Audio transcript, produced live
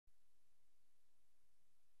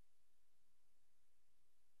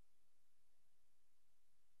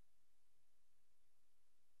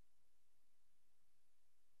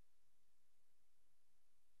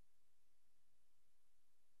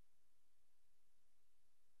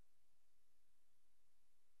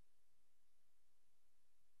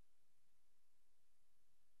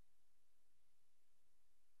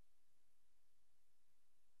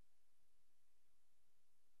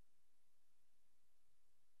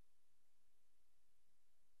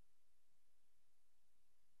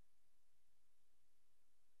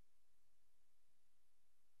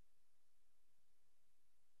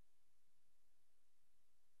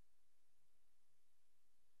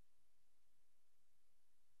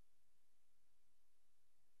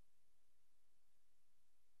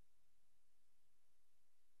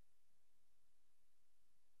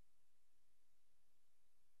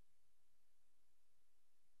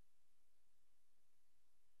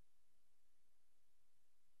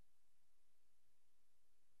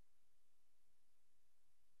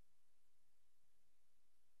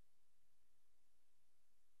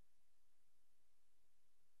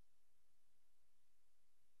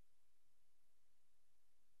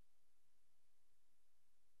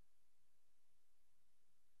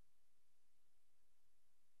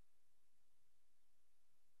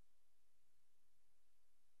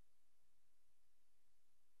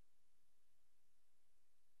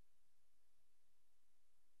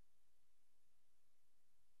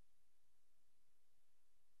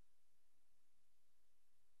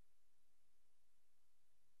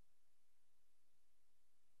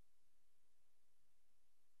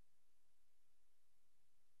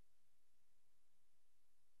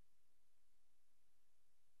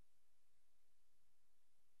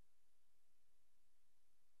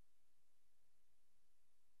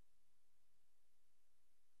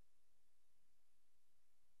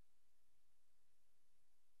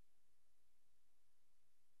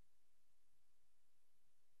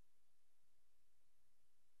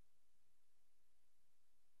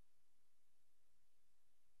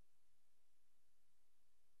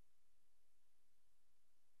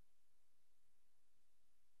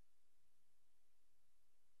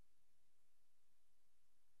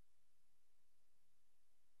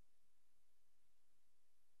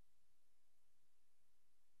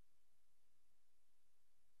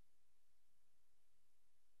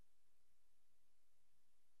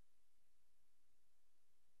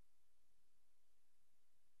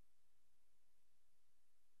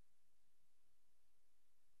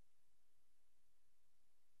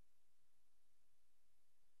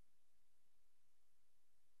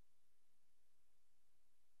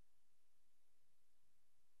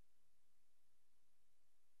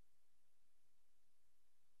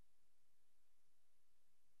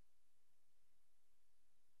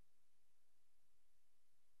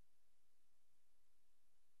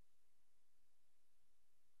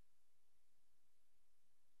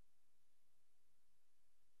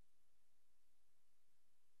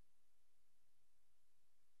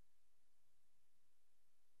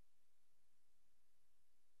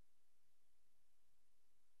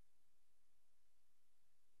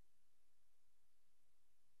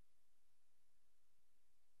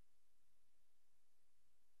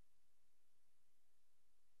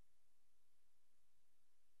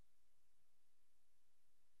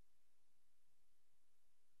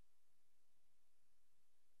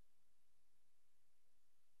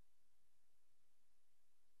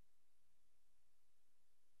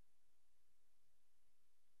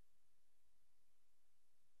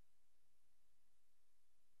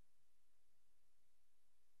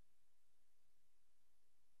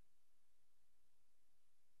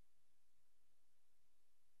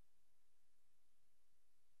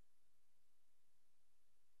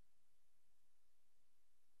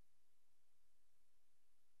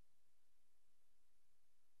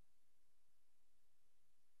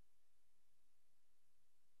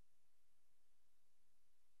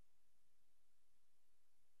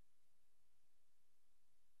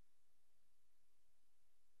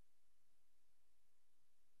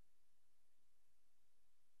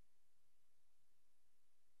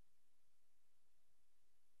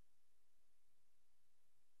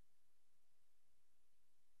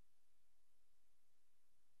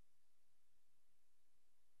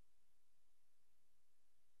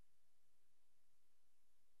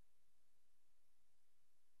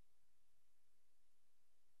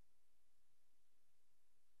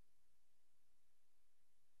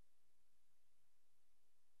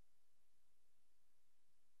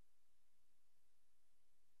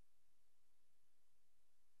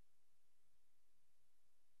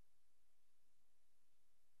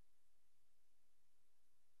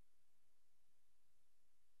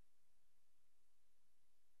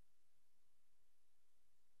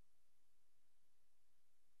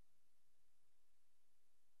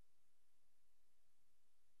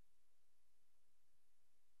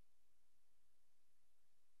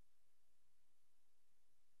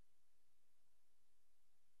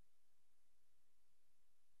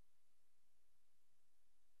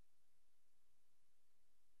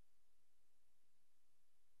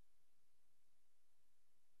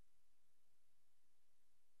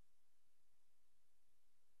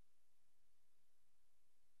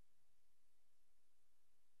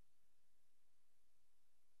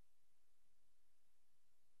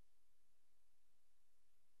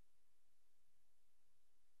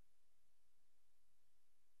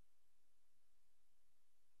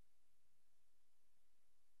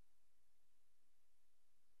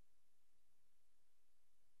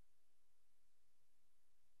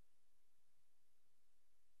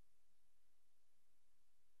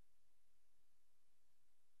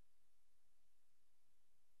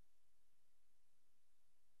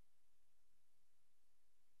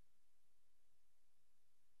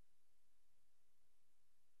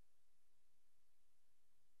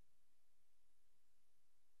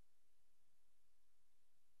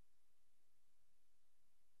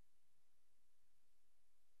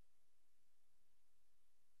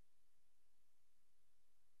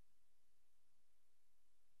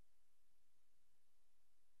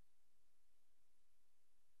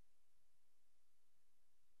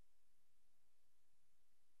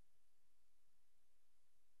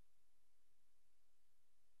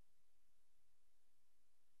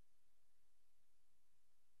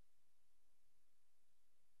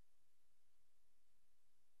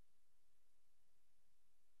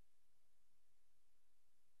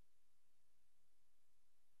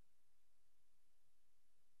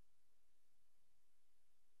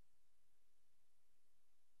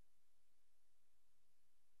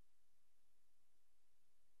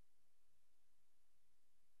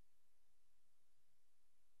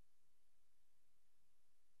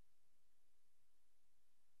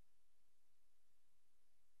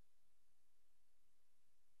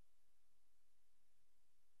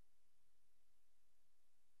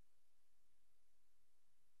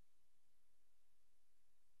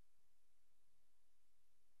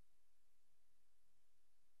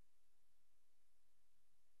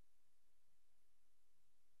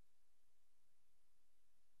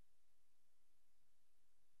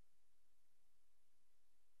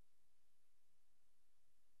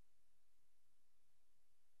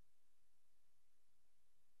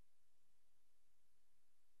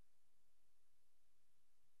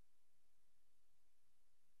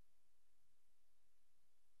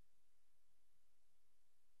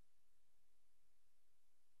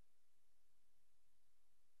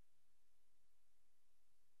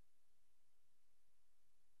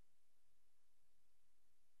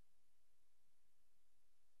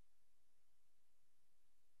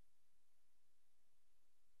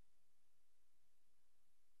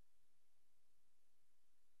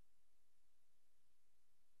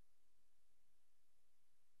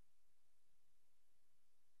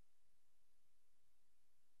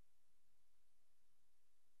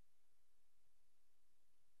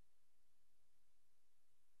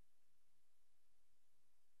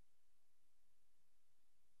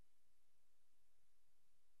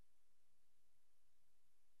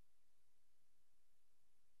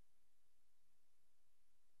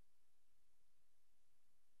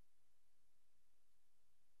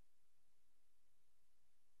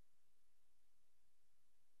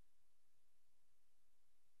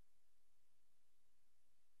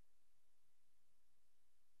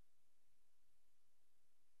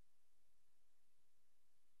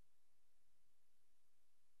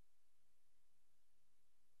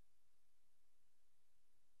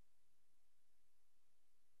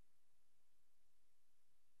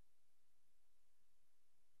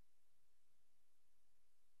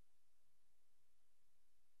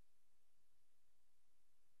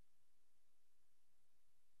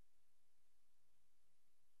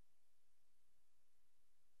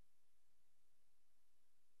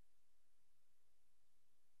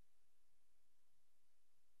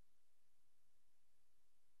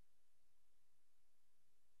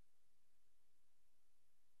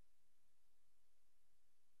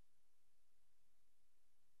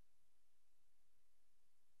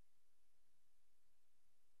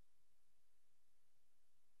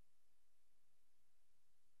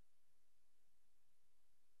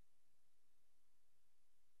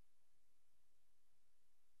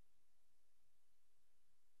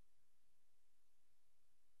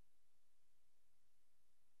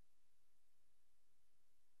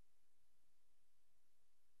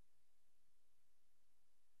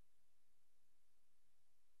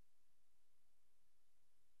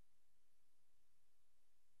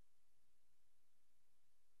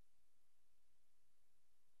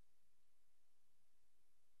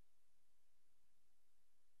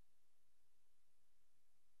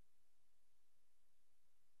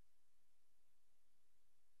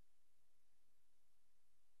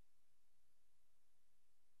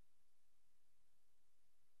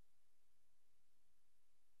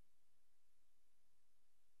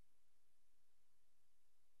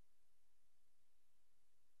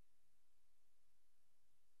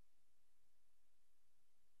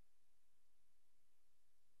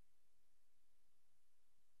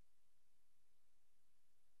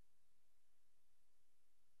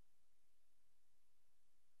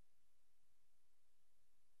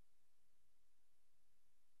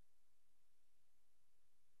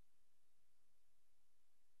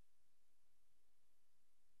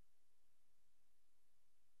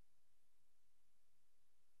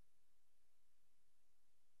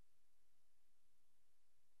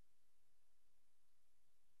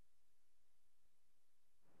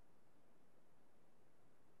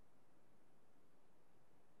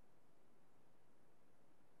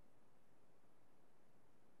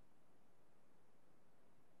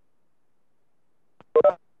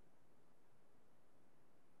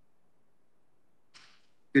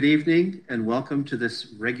Good evening and welcome to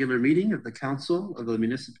this regular meeting of the Council of the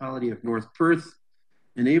Municipality of North Perth,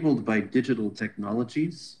 enabled by digital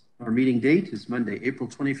technologies. Our meeting date is Monday, April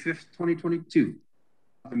 25th, 2022.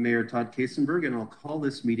 I'm Mayor Todd Kasenberg and I'll call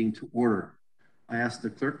this meeting to order. I ask the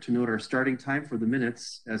clerk to note our starting time for the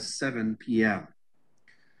minutes as 7 p.m.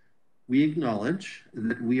 We acknowledge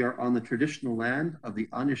that we are on the traditional land of the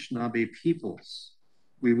Anishinaabe peoples.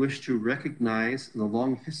 We wish to recognize the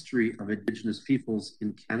long history of Indigenous peoples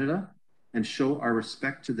in Canada and show our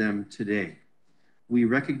respect to them today. We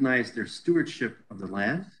recognize their stewardship of the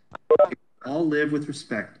land. We all live with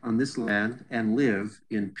respect on this land and live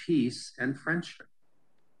in peace and friendship.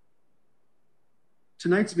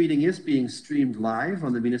 Tonight's meeting is being streamed live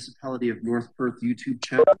on the Municipality of North Perth YouTube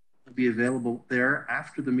channel. It will be available there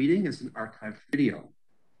after the meeting as an archived video.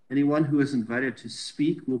 Anyone who is invited to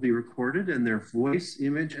speak will be recorded and their voice,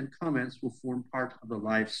 image, and comments will form part of the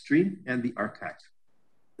live stream and the archive.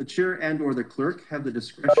 The chair and/or the clerk have the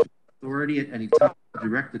discretion and authority at any time to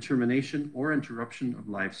direct the termination or interruption of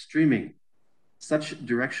live streaming. Such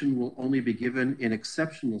direction will only be given in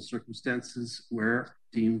exceptional circumstances where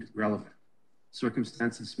deemed relevant.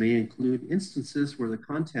 Circumstances may include instances where the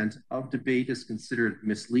content of debate is considered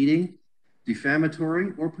misleading,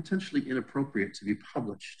 defamatory, or potentially inappropriate to be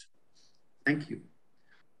published. Thank you.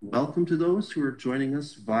 Welcome to those who are joining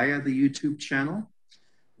us via the YouTube channel.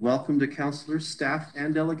 Welcome to councillors, staff,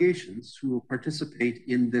 and delegations who will participate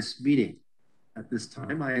in this meeting. At this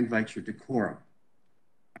time, I invite your decorum.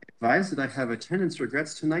 I advise that I have attendance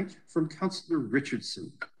regrets tonight from Councillor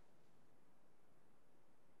Richardson.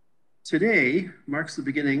 Today marks the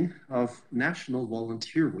beginning of National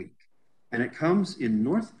Volunteer Week, and it comes in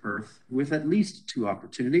North Perth with at least two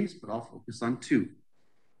opportunities, but I'll focus on two.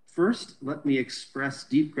 First, let me express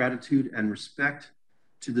deep gratitude and respect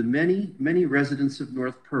to the many, many residents of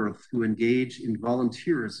North Perth who engage in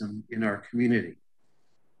volunteerism in our community.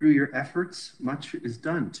 Through your efforts, much is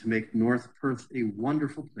done to make North Perth a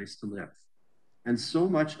wonderful place to live. And so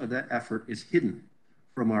much of that effort is hidden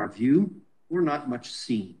from our view or not much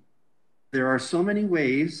seen. There are so many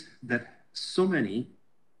ways that so many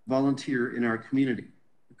volunteer in our community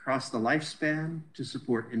across the lifespan to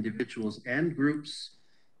support individuals and groups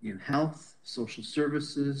in health, social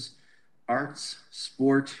services, arts,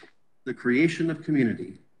 sport, the creation of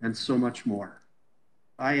community, and so much more.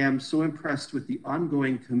 I am so impressed with the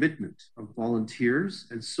ongoing commitment of volunteers,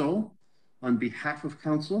 and so, on behalf of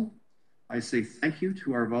Council, I say thank you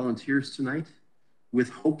to our volunteers tonight, with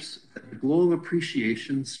hopes that the glow of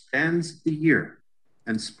appreciation spans the year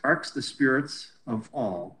and sparks the spirits of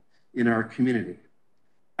all in our community.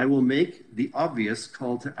 I will make the obvious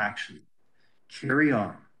call to action. Carry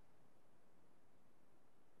on.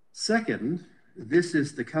 Second, this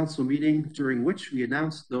is the council meeting during which we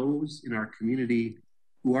announce those in our community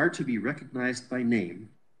who are to be recognized by name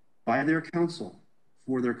by their council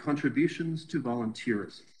for their contributions to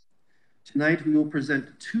volunteerism. Tonight, we will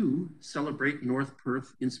present two Celebrate North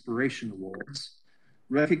Perth Inspiration Awards,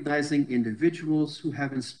 recognizing individuals who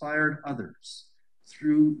have inspired others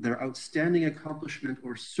through their outstanding accomplishment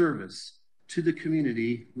or service to the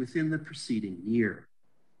community within the preceding year.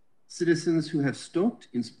 Citizens who have stoked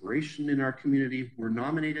inspiration in our community were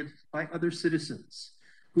nominated by other citizens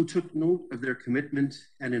who took note of their commitment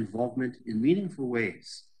and involvement in meaningful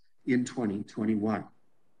ways in 2021.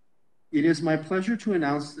 It is my pleasure to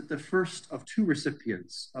announce that the first of two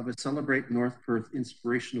recipients of a Celebrate North Perth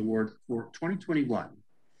Inspiration Award for 2021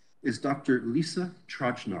 is Dr. Lisa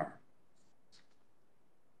Trojnar.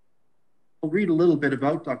 I'll read a little bit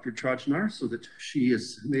about Dr. Trojnar so that she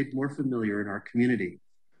is made more familiar in our community.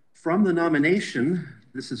 From the nomination,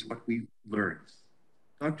 this is what we learned.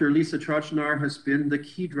 Dr. Lisa Trojnar has been the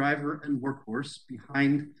key driver and workhorse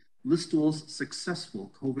behind Listowel's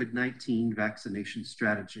successful COVID-19 vaccination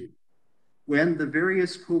strategy. When the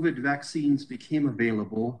various COVID vaccines became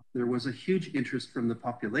available, there was a huge interest from the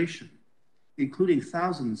population, including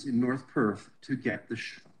thousands in North Perth, to get the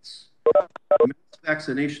shots. Mass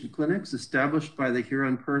vaccination clinics established by the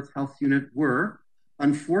Huron-Perth Health Unit were,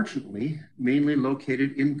 unfortunately, mainly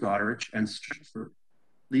located in Goderich and Stratford,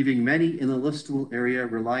 leaving many in the Listowel area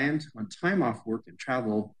reliant on time off work and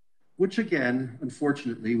travel, which again,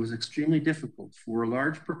 unfortunately, was extremely difficult for a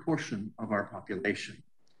large proportion of our population.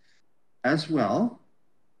 As well,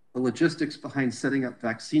 the logistics behind setting up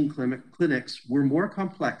vaccine clinics were more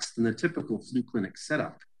complex than the typical flu clinic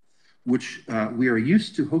setup, which we are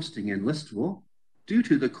used to hosting in Listowel due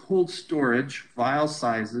to the cold storage, vial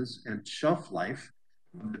sizes, and shelf life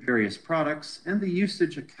of the various products and the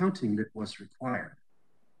usage accounting that was required.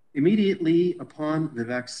 Immediately upon the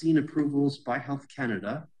vaccine approvals by Health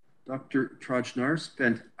Canada, Dr. Trojnar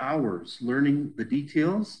spent hours learning the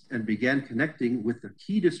details and began connecting with the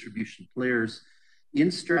key distribution players in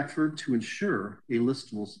Stratford to ensure a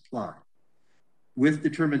listable supply. With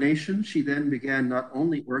determination, she then began not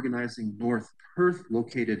only organizing North Perth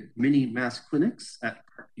located mini mass clinics at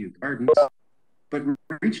Parkview Gardens, but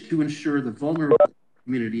reached to ensure the vulnerable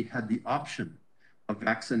community had the option of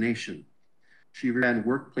vaccination. She ran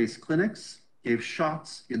workplace clinics, gave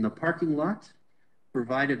shots in the parking lot,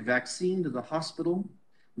 provided vaccine to the hospital,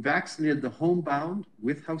 vaccinated the homebound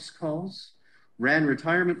with house calls, ran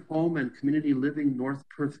retirement home and community living North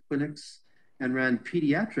Perth clinics, and ran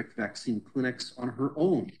pediatric vaccine clinics on her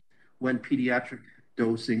own when pediatric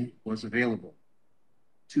dosing was available.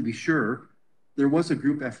 To be sure, there was a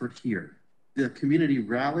group effort here. The community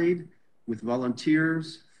rallied with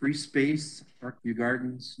volunteers, free space, Parkview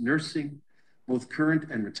Gardens, nursing, both current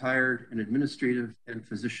and retired, and administrative and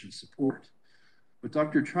physician support. But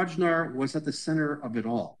Dr. Trojnar was at the center of it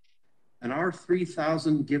all. And our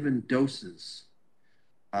 3,000 given doses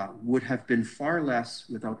would have been far less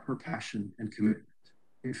without her passion and commitment.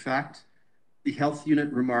 In fact, the health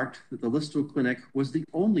unit remarked that the Listo Clinic was the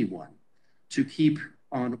only one to keep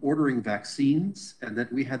on ordering vaccines and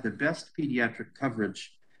that we had the best pediatric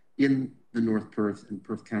coverage in the North Perth and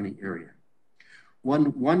Perth County area.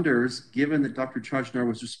 One wonders, given that Dr. Trojnar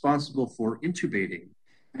was responsible for intubating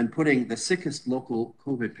and putting the sickest local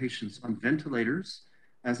COVID patients on ventilators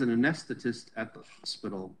as an anesthetist at the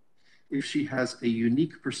hospital, if she has a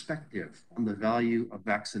unique perspective on the value of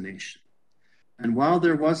vaccination. And while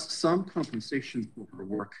there was some compensation for her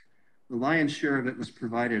work, the lion's share of it was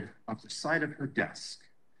provided off the side of her desk.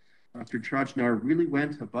 Dr. Trojnar really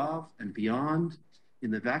went above and beyond in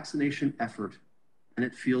the vaccination effort, and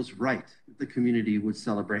it feels right that the community would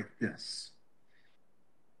celebrate this.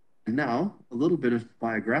 And now, a little bit of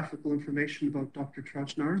biographical information about Dr.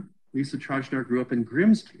 Trojnar. Lisa Trojnar grew up in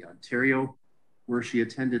Grimsby, Ontario, where she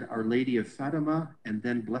attended Our Lady of Fatima and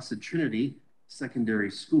then Blessed Trinity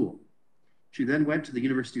Secondary School. She then went to the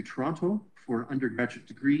University of Toronto for an undergraduate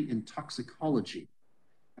degree in toxicology.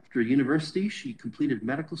 After university, she completed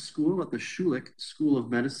medical school at the Schulich School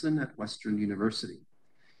of Medicine at Western University.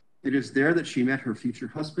 It is there that she met her future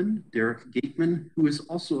husband, Derek Gateman, who is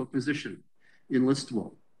also a physician in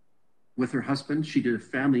Listowel. With her husband, she did a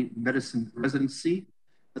family medicine residency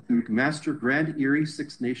at the McMaster Grand Erie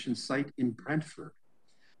Six Nations site in Brantford.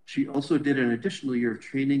 She also did an additional year of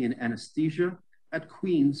training in anesthesia at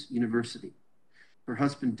Queen's University. Her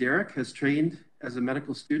husband, Derek, has trained as a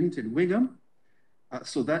medical student in Wingham,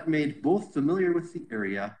 so that made both familiar with the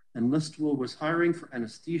area, and Listowel was hiring for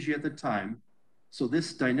anesthesia at the time, so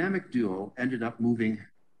this dynamic duo ended up moving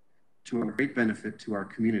to a great benefit to our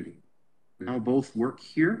community. Now both work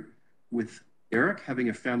here, with Derek having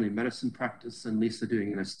a family medicine practice and Lisa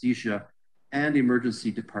doing anesthesia and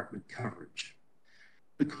emergency department coverage.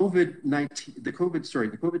 The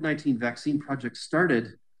COVID-19 vaccine project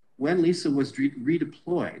started when Lisa was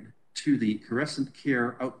redeployed to the Crescent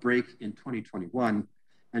Care outbreak in 2021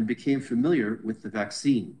 and became familiar with the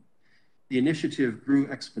vaccine. The initiative grew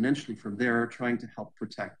exponentially from there, trying to help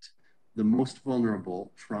protect the most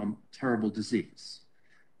vulnerable from terrible disease.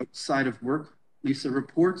 Outside of work, Lisa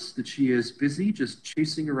reports that she is busy just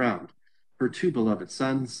chasing around her two beloved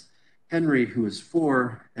sons, Henry, who is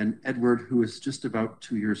 4, and Edward, who is just about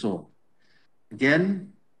 2 years old.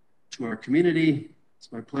 Again, to our community,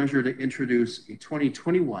 it's my pleasure to introduce a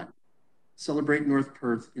 2021 Celebrate North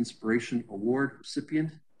Perth Inspiration Award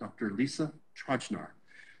recipient, Dr. Lisa Trojnar.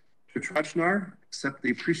 Dr. Trojnar, accept the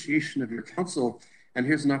appreciation of your counsel, and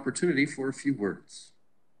here's an opportunity for a few words.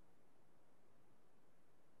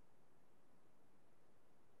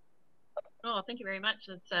 Oh, thank you very much.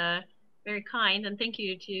 That's very kind, and thank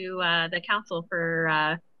you to the council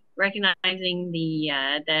for recognizing the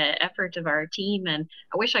effort of our team. And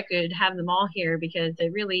I wish I could have them all here because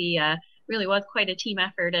it really was quite a team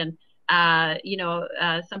effort. And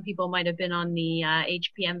some people might have been on the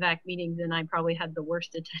HPMVAC meetings, and I probably had the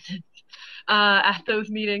worst attendance at those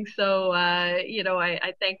meetings. So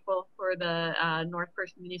I'm thankful for the North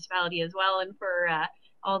Perth municipality as well, and for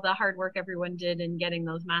all the hard work everyone did in getting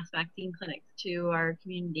those mass vaccine clinics to our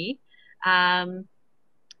community. As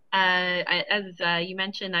you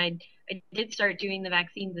mentioned, I did start doing the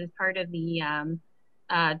vaccines as part of the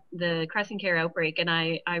Crescent Care outbreak, and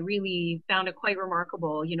I really found it quite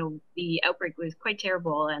remarkable. You know, the outbreak was quite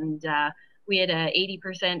terrible, and we had a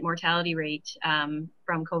 80% mortality rate from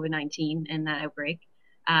COVID-19 in that outbreak.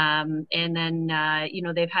 And then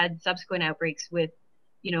they've had subsequent outbreaks with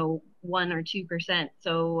 1 or 2%.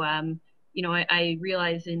 So I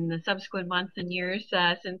realized in the subsequent months and years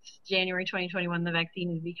since January 2021, the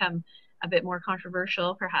vaccine has become a bit more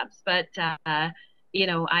controversial, perhaps. But I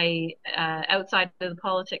outside of the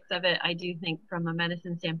politics of it, I do think from a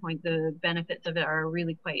medicine standpoint, the benefits of it are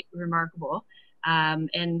really quite remarkable.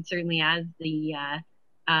 And certainly uh,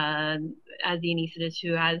 as the anesthetist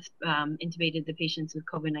who has intubated the patients with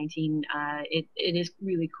COVID-19, it is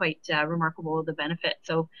really quite remarkable, the benefit.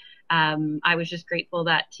 So I was just grateful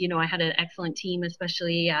that, I had an excellent team,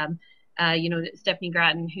 especially, Stephanie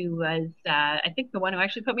Grattan, who was, I think, the one who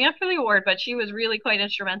actually put me up for the award, but she was really quite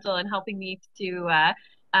instrumental in helping me to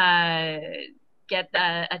get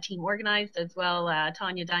a team organized as well.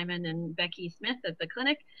 Tanya Diamond and Becky Smith at the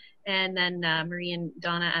clinic, and then Marie and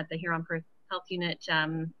Donna at the Huron Perth Health Unit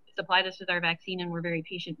supplied us with our vaccine and were very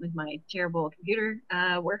patient with my terrible computer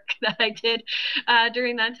work that I did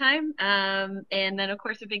during that time. And then, of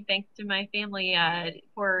course, a big thanks to my family.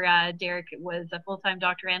 Poor Derek was a full-time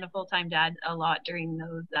doctor and a full-time dad a lot during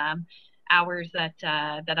those hours that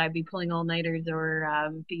I'd be pulling all-nighters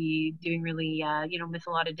or be doing really, miss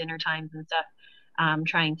a lot of dinner times and stuff,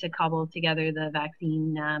 trying to cobble together the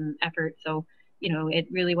vaccine effort. So, it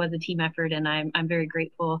really was a team effort, and I'm very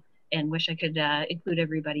grateful and wish I could include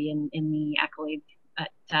everybody in the accolades. But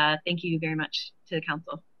thank you very much to the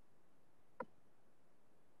council.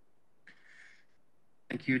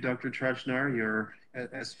 Thank you, Dr. Trajnar. You're,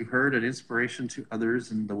 as you heard, an inspiration to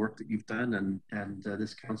others in the work that you've done, and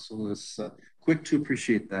this council is quick to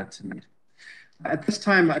appreciate that tonight. At this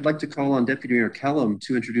time, I'd like to call on Deputy Mayor Kellum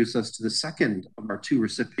to introduce us to the second of our two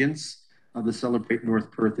recipients of the Celebrate North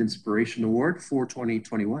Perth Inspiration Award for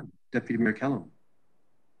 2021. Deputy Mayor Kellum.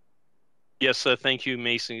 Yes, thank you,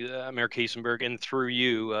 Mason, Mayor Kasenberg, and through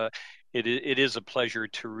you, it is a pleasure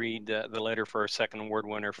to read the letter for our second award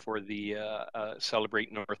winner for the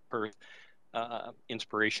Celebrate North Perth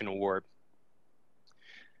Inspiration Award.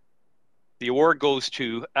 The award goes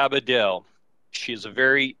to Abadel. She is a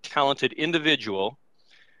very talented individual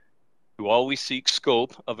who always seeks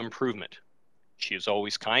scope of improvement. She is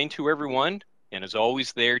always kind to everyone and is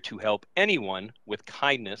always there to help anyone with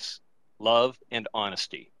kindness, love, and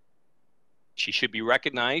honesty. She should be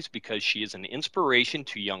recognized because she is an inspiration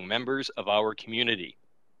to young members of our community.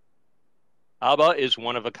 Abba is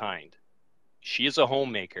one of a kind. She is a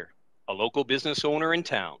homemaker, a local business owner in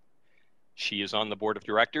town. She is on the board of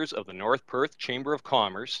directors of the North Perth Chamber of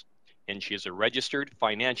Commerce, and she is a registered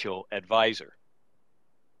financial advisor.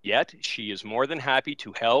 Yet, she is more than happy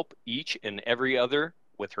to help each and every other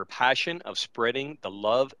with her passion of spreading the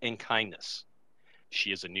love and kindness.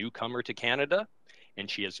 She is a newcomer to Canada, and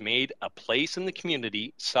she has made a place in the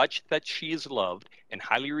community such that she is loved and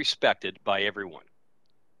highly respected by everyone.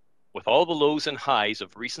 With all the lows and highs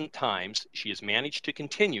of recent times, she has managed to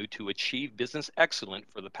continue to achieve business excellence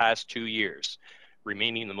for the past 2 years,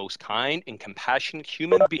 remaining the most kind and compassionate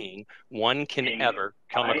human being one can ever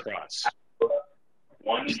come across.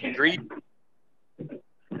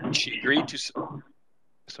 She agreed to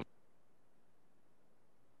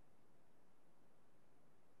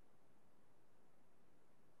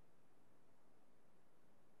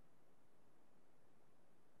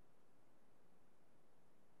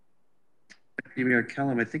Mayor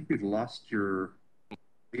Kellum, I think we've lost your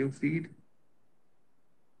video feed.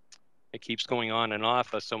 It keeps going on and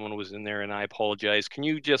off. Someone was in there, and I apologize. Can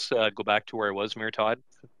you just go back to where I was, Mayor Todd?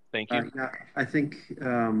 Thank you. Yeah, I think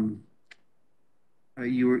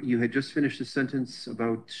you had just finished a sentence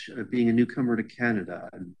about being a newcomer to Canada.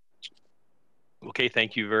 Okay,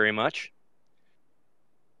 thank you very much.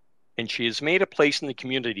 And she has made a place in the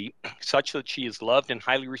community such that she is loved and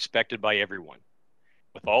highly respected by everyone.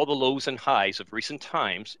 With all the lows and highs of recent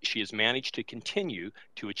times, she has managed to continue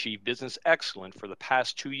to achieve business excellence for the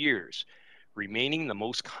past 2 years, remaining the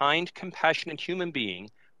most kind, compassionate human being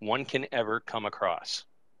one can ever come across.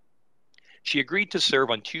 She agreed to serve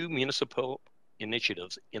on 2 municipal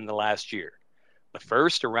initiatives in the last year. The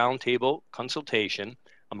first, a roundtable consultation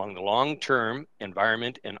among the long-term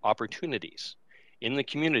environment and opportunities in the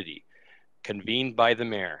community, convened by the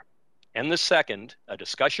mayor. And the second, a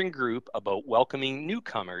discussion group about welcoming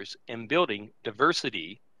newcomers and building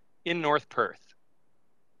diversity in North Perth.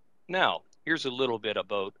 Now, here's a little bit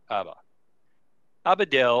about Abba.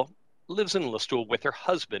 Abadel lives in Listowel with her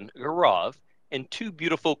husband, Gaurav, and 2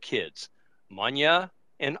 beautiful kids, Manya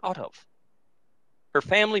and Ottav. Her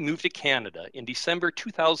family moved to Canada in December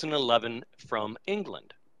 2011 from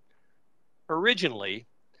England. Originally,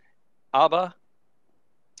 Abba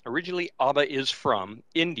is from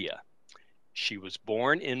India. She was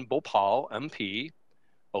born in Bhopal, MP,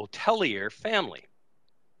 hotelier family.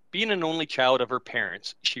 Being an only child of her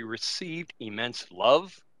parents, she received immense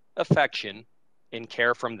love, affection, and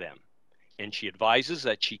care from them, and she advises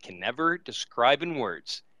that she can never describe in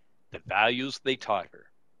words the values they taught her,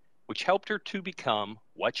 which helped her to become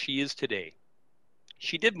what she is today.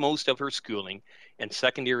 She did most of her schooling and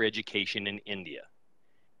secondary education in India.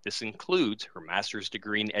 This includes her master's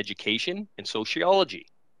degree in education and sociology.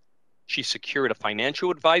 She secured a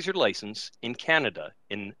financial advisor license in Canada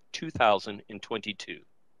in 2022.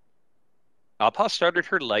 Appa started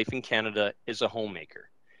her life in Canada as a homemaker,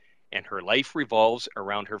 and her life revolves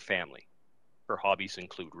around her family. Her hobbies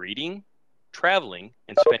include reading, traveling,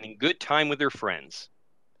 and spending good time with her friends.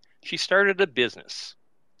 She started a business,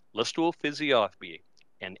 Listual Physiotherapy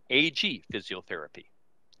and AG Physiotherapy,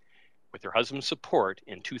 with her husband's support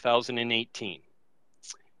in 2018,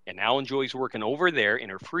 and now enjoys working over there in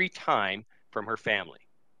her free time from her family.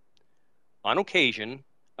 On occasion,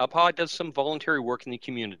 Appa does some voluntary work in the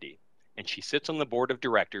community, and she sits on the board of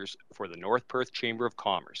directors for the North Perth Chamber of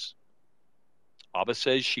Commerce. Abba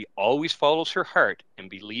says she always follows her heart and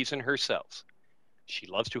believes in herself. She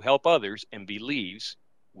loves to help others and believes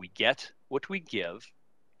we get what we give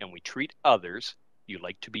and we treat others you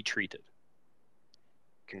like to be treated.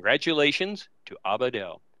 Congratulations to Abba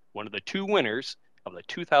Dell, one of the two winners of the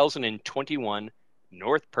 2021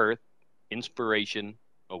 North Perth Inspiration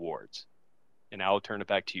Awards. And now I'll turn it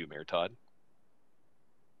back to you, Mayor Todd.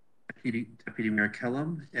 Deputy Mayor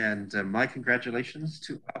Kellum, and my congratulations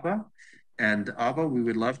to Abba. And Abba, we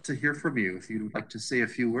would love to hear from you if you'd like to say a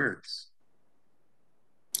few words.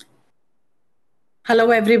 Hello,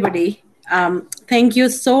 everybody. Thank you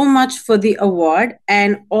so much for the award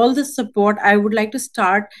and all the support. I would like to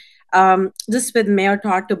start just with Mayor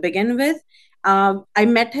Todd to begin with. I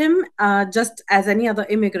met him just as any other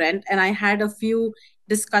immigrant, and I had a few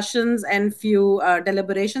discussions and few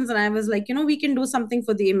deliberations, and I was like, we can do something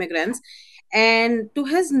for the immigrants. And to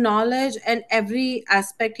his knowledge and every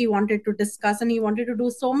aspect he wanted to discuss, and he wanted to do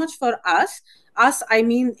so much for us, I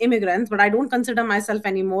mean immigrants, but I don't consider myself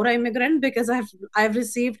anymore an immigrant because I've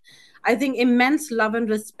received, I think, immense love and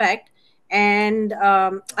respect. And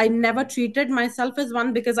I never treated myself as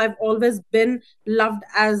one because I've always been loved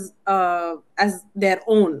as their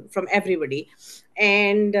own from everybody.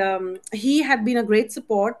 And he had been a great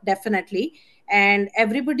support, definitely. And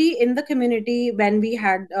everybody in the community, when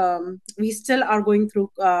we still are going through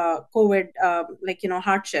COVID,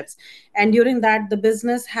 hardships. And during that, the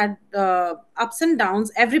business had ups and downs.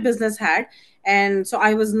 Every business had. And so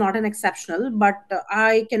I was not an exceptional, but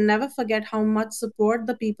I can never forget how much support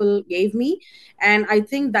the people gave me. And I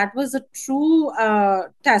think that was a true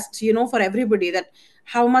test, for everybody, that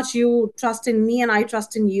how much you trust in me and I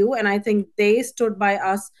trust in you. And I think they stood by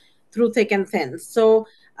us through thick and thin. So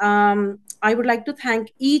I would like to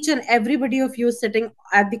thank each and everybody of you sitting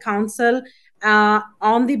at the council,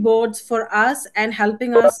 on the boards for us and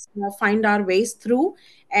helping us find our ways through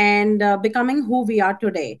and becoming who we are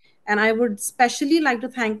today. And I would especially like to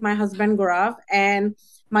thank my husband Gaurav and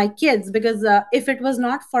my kids, because if it was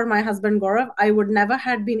not for my husband Gaurav, I would never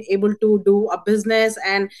had been able to do a business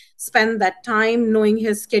and spend that time, knowing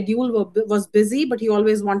his schedule was busy, but he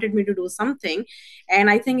always wanted me to do something. And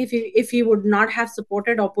I think if he would not have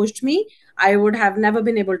supported or pushed me, I would have never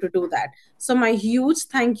been able to do that. So my huge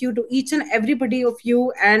thank you to each and everybody of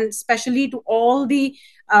you, and especially to all the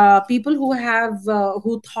people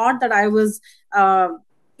who thought that I was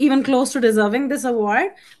even close to deserving this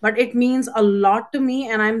award. But it means a lot to me,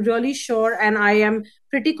 and I'm really sure, and I am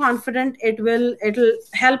pretty confident it'll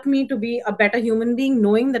help me to be a better human being,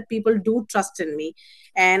 knowing that people do trust in me.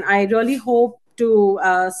 And I really hope to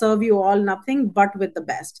serve you all nothing but with the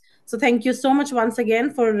best. So thank you so much once again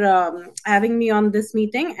for having me on this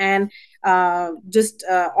meeting, and just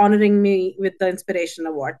honoring me with the Inspiration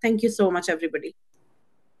Award. Thank you so much, everybody.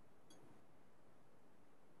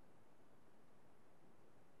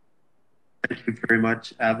 Thank you very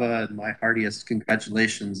much, Ava, and my heartiest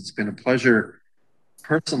congratulations. It's been a pleasure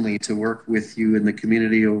personally to work with you in the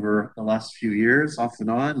community over the last few years, off and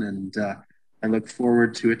on, and I look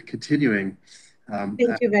forward to it continuing.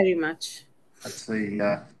 Thank you very much. That's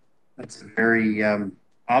a very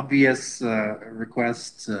obvious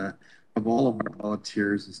request of all of our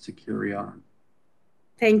volunteers, is to carry on.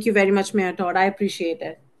 Thank you very much, Mayor Todd. I appreciate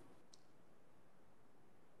it.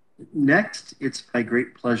 Next, it's my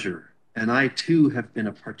great pleasure, and I too have been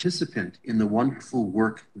a participant in the wonderful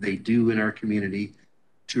work they do in our community,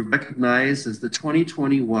 to recognize as the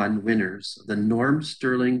 2021 winners of the Norm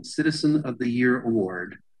Sterling Citizen of the Year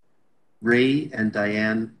Award, Ray and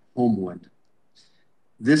Diane Homewood.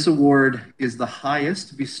 This award is the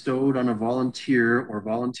highest bestowed on a volunteer or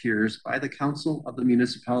volunteers by the Council of the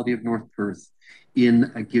Municipality of North Perth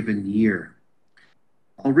in a given year.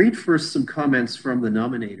 I'll read first some comments from the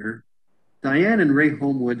nominator. Diane and Ray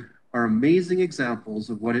Homewood are amazing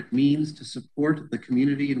examples of what it means to support the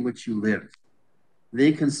community in which you live.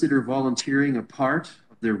 They consider volunteering a part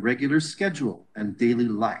of their regular schedule and daily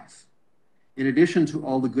life. In addition to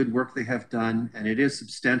all the good work they have done, and it is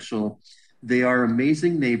substantial, they are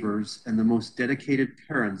amazing neighbors and the most dedicated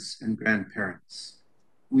parents and grandparents.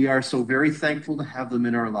 We are so very thankful to have them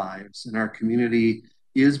in our lives, and our community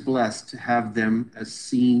is blessed to have them as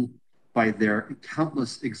seen by their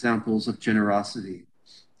countless examples of generosity.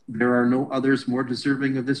 There are no others more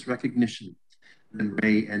deserving of this recognition than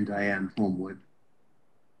Ray and Diane Homewood.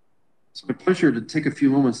 It's my pleasure to take a few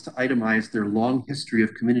moments to itemize their long history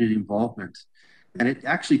of community involvement. And it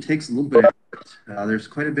actually takes a little bit of effort. There's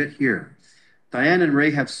quite a bit here. Diane and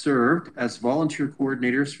Ray have served as volunteer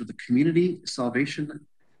coordinators for the Community Salvation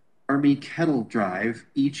Army Kettle Drive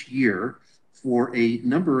each year for a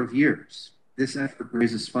number of years. This effort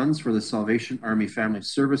raises funds for the Salvation Army Family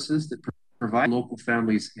Services that provide local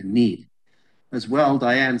families in need. As well,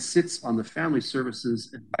 Diane sits on the Family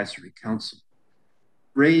Services Advisory Council.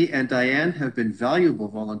 Ray and Diane have been valuable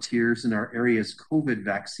volunteers in our area's COVID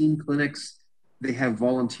vaccine clinics. They have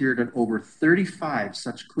volunteered at over 35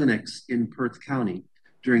 such clinics in Perth County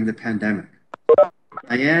during the pandemic.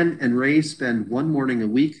 Diane and Ray spend one morning a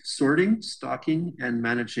week sorting, stocking, and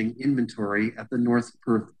managing inventory at the North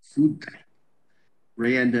Perth Food Bank.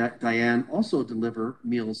 Ray and Diane also deliver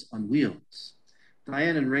Meals on Wheels.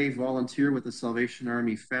 Diane and Ray volunteer with the Salvation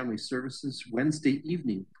Army Family Services Wednesday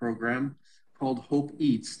evening program called Hope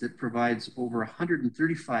Eats that provides over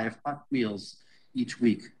 135 hot meals each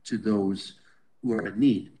week to those who are in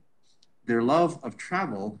need. Their love of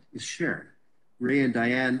travel is shared. Ray and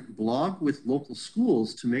Diane blog with local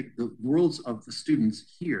schools to make the worlds of the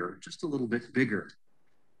students here just a little bit bigger.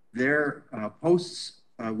 Their posts,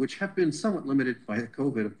 which have been somewhat limited by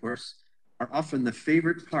COVID, of course, are often the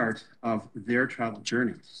favorite part of their travel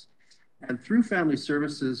journeys. And through Family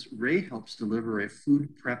Services, Ray helps deliver a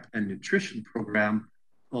food prep and nutrition program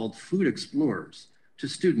called Food Explorers to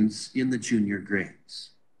students in the junior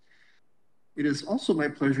grades. It is also my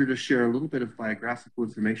pleasure to share a little bit of biographical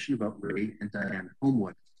information about Ray and Diane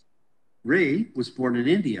Homewood. Ray was born in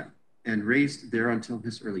India and raised there until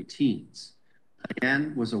his early teens.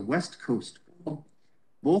 Diane was a West Coast girl.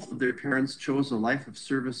 Both of their parents chose a life of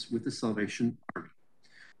service with the Salvation Army.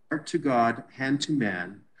 Heart to God, hand to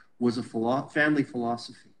man was a family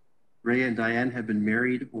philosophy. Ray and Diane have been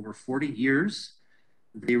married over 40 years.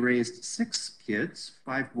 They raised 6 kids,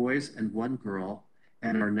 5 boys and 1 girl,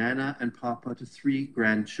 and are Nana and Papa to 3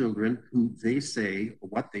 grandchildren who they say, or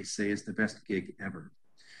what they say, is the best gig ever.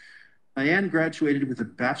 Diane graduated with a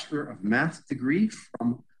Bachelor of Math degree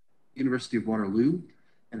from University of Waterloo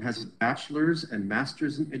and has a bachelor's and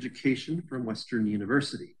master's in education from Western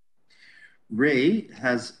University. Ray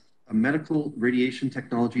has a medical radiation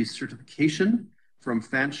technology certification from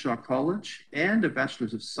Fanshawe College and a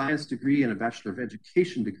Bachelor's of Science degree and a Bachelor of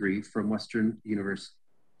Education degree from Western University.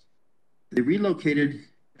 They relocated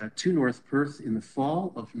to North Perth in the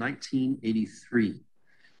fall of 1983.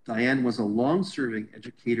 Diane was a long-serving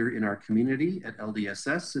educator in our community at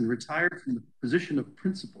LDSS and retired from the position of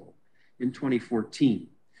principal in 2014.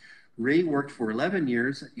 Ray worked for 11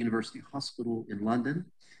 years at University Hospital in London,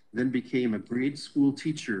 then became a grade school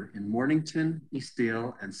teacher in Mornington,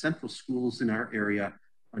 Eastdale, and Central schools in our area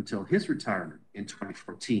until his retirement in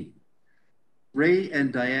 2014. Ray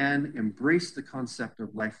and Diane embraced the concept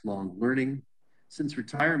of lifelong learning. Since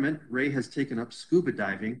retirement, Ray has taken up scuba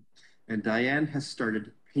diving and Diane has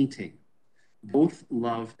started painting. Both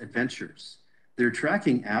love adventures. Their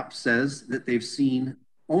tracking app says that they've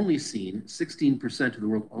only seen 16% of the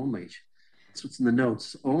world only. That's what's in the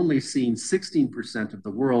notes. Only seen 16% of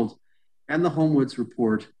the world, and the Homewoods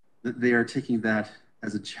report that they are taking that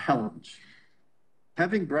as a challenge.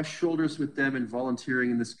 Having brushed shoulders with them and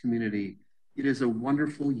volunteering in this community, it is a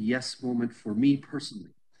wonderful yes moment for me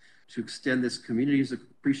personally to extend this community's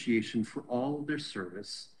appreciation for all of their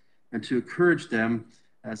service and to encourage them,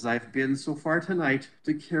 as I've been so far tonight,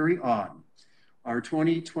 to carry on. Our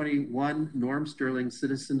 2021 Norm Sterling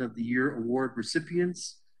Citizen of the Year Award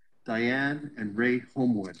recipients, Diane and Ray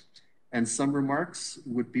Homewood. And some remarks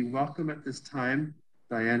would be welcome at this time,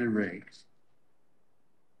 Diane and Ray.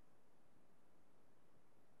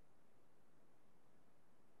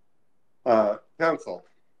 Council,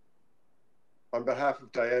 on behalf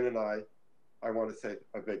of Diane and I want to say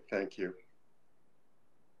a big thank you.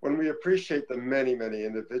 When we appreciate the many, many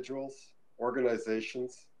individuals,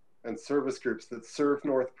 organizations, and service groups that serve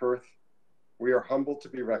North Perth, we are humbled to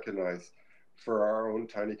be recognized for our own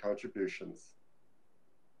tiny contributions.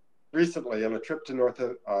 Recently, on a trip to North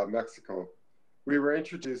Mexico, we were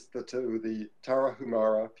introduced to the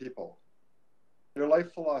Tarahumara people. Their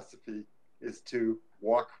life philosophy is to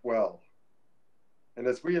walk well. And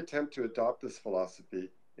as we attempt to adopt this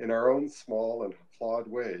philosophy in our own small and flawed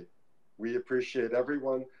way, we appreciate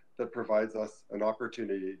everyone that provides us an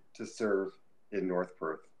opportunity to serve in North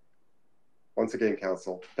Perth. Once again,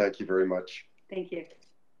 Council, thank you very much. Thank you.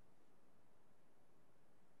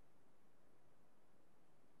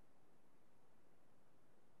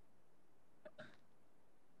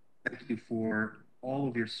 Thank you for all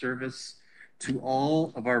of your service. To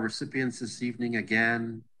all of our recipients this evening,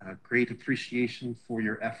 again, great appreciation for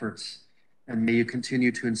your efforts, and may you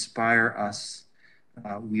continue to inspire us.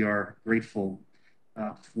 We are grateful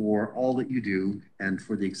for all that you do and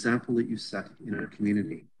for the example that you set in our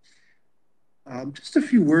community. Just a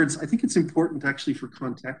few words. I think it's important actually for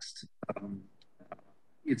context.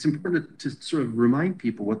 It's important to sort of remind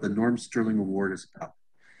people what the Norm Sterling Award is about.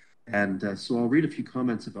 And so I'll read a few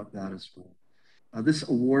comments about that as well. This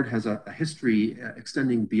award has a history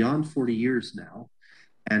extending beyond 40 years now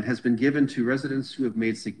and has been given to residents who have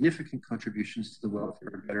made significant contributions to the welfare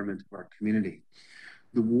and betterment of our community.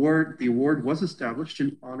 The award was established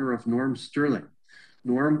in honor of Norm Sterling.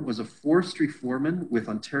 Norm was a forestry foreman with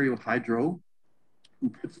Ontario Hydro who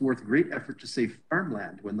put forth great effort to save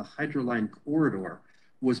farmland when the Hydroline corridor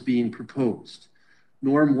was being proposed.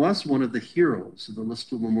 Norm was one of the heroes of the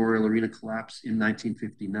Listowel Memorial Arena collapse in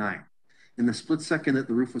 1959. In the split second that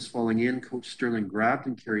the roof was falling in, Coach Sterling grabbed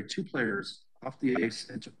and carried two players off the ice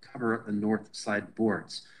and took cover at the north side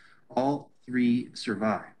boards. All three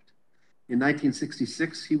survived. In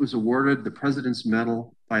 1966, he was awarded the President's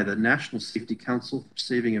Medal by the National Safety Council for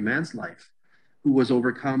saving a man's life who was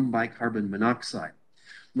overcome by carbon monoxide.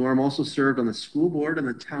 Norm also served on the school board in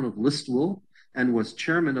the town of Listowel and was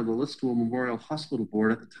chairman of the Listowel Memorial Hospital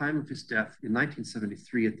Board at the time of his death in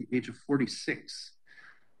 1973 at the age of 46.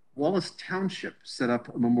 Wallace Township set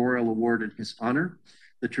up a memorial award in his honor.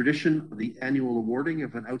 The tradition of the annual awarding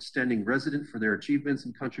of an outstanding resident for their achievements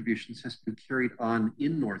and contributions has been carried on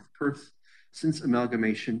in North Perth since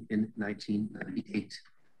amalgamation in 1998.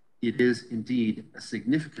 It is indeed a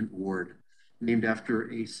significant award named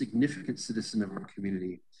after a significant citizen of our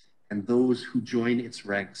community, and those who join its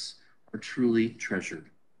ranks are truly treasured.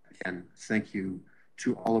 Again, thank you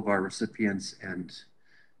to all of our recipients and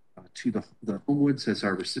to the Homewoods as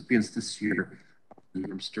our recipients this year of the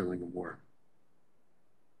Norm Sterling Award.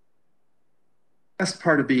 The best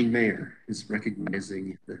part of being mayor is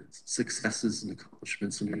recognizing the successes and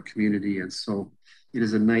accomplishments in our community, and so it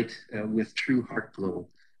is a night with true heart glow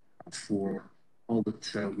for all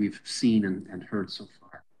that we've seen and heard so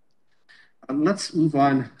far. Let's move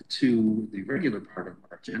on to the regular part of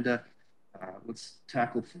our agenda. Let's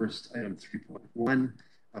tackle first item 3.1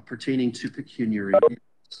 pertaining to pecuniary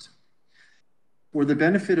interest. For the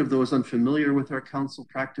benefit of those unfamiliar with our council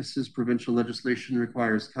practices, provincial legislation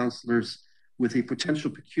requires councillors with a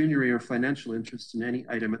potential pecuniary or financial interest in any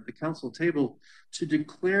item at the council table to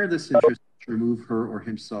declare this interest to remove her or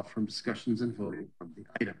himself from discussions and voting on the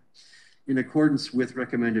item. In accordance with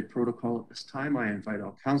recommended protocol at this time, I invite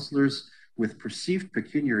all councillors with perceived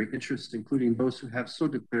pecuniary interest, including those who have so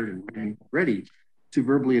declared in writing already, to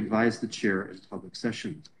verbally advise the chair in public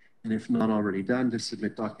session. And if not already done, to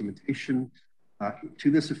submit documentation to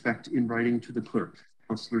this effect in writing to the clerk.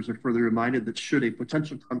 Councillors are further reminded that should a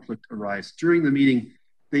potential conflict arise during the meeting,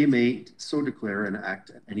 they may so declare and act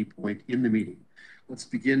at any point in the meeting. Let's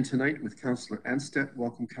begin tonight with Councillor Anstedt.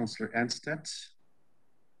 Welcome, Councillor Anstedt.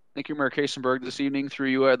 Thank you, Mayor Kasenberg. This evening, through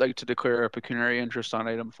you, I'd like to declare a pecuniary interest on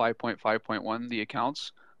item 5.5.1, the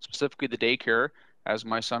accounts, specifically the daycare, as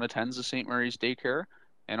my son attends the St. Mary's daycare,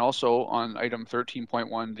 and also on item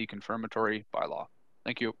 13.1, the confirmatory bylaw.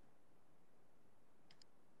 Thank you.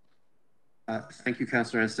 Thank you,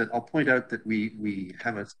 Councillor Anstedt. I'll point out that we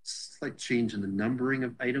have a slight change in the numbering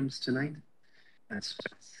of items tonight. And so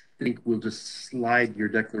I think we'll just slide your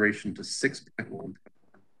declaration to 6.1.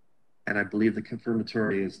 And I believe the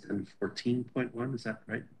confirmatory is then 14.1. Is that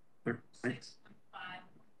right?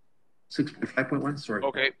 6.5.1, sorry.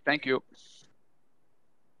 Okay, thank you.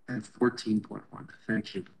 And 14.1.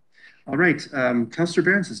 Thank you. All right, Councillor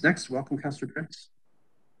Behrens is next. Welcome, Councillor Behrens.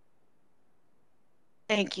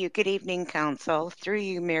 Thank you. Good evening, Council. Through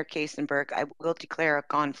you, Mayor Kasenberg, I will declare a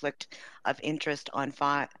conflict of interest on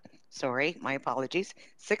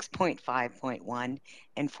 6.5.1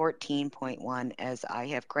 and 14.1 as I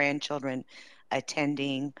have grandchildren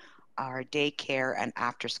attending our daycare and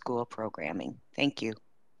after-school programming. Thank you.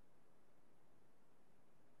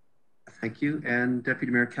 Thank you. And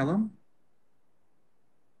Deputy Mayor Kellum?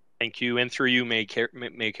 Thank you. And through you, Mayor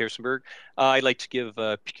Kirstenberg, I'd like to give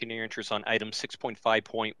pecuniary interest on item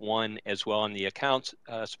 6.5.1 as well on the accounts,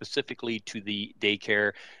 specifically to the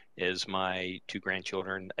daycare as my two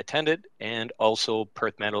grandchildren attended, and also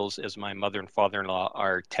Perth Metals as my mother and father-in-law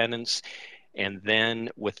are tenants. And then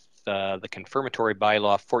with the confirmatory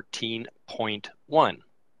bylaw 14.1.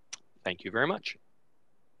 Thank you very much.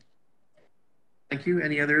 Thank you.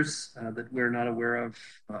 Any others that we're not aware of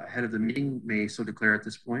ahead of the meeting may so declare at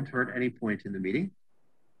this point or at any point in the meeting?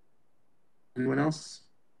 Anyone else?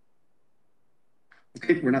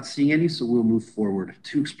 Okay, we're not seeing any, so we'll move forward.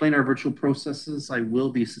 To explain our virtual processes, I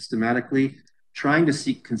will be systematically trying to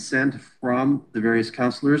seek consent from the various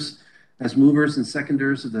councillors as movers and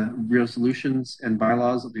seconders of the resolutions and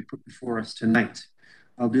bylaws that will be put before us tonight.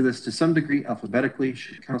 I'll do this to some degree alphabetically.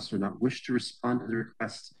 Should a councillor not wish to respond to the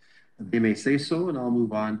request, they may say so, and I'll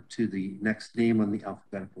move on to the next name on the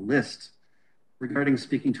alphabetical list. Regarding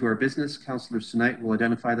speaking to our business, councillors tonight will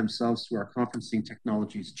identify themselves through our conferencing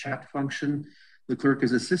technologies chat function. The clerk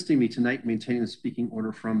is assisting me tonight maintaining the speaking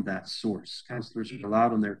order from that source. Councillors are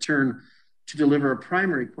allowed on their turn to deliver a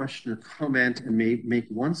primary question or comment and may make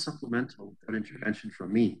one supplemental without intervention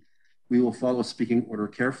from me. We will follow speaking order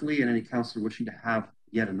carefully, and any councillor wishing to have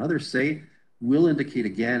yet another say will indicate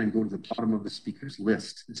again and go to the bottom of the speaker's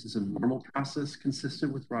list. This is a normal process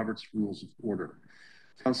consistent with Robert's Rules of Order.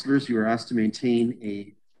 Councillors, you are asked to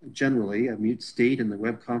maintain generally a mute state in the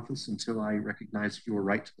web conference until I recognize your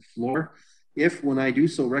right to the floor. If, when I do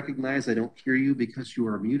so, recognize I don't hear you because you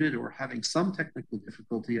are muted or having some technical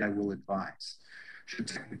difficulty, I will advise. Should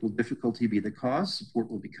technical difficulty be the cause,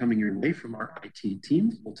 support will be coming your way from our IT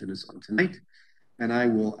team. Bolton is on tonight. And I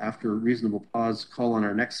will, after a reasonable pause, call on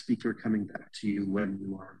our next speaker coming back to you when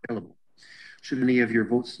you are available. Should any of your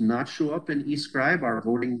votes not show up in eScribe, our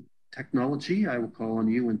voting technology, I will call on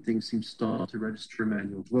you when things seem stalled to register a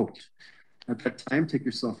manual vote. At that time, take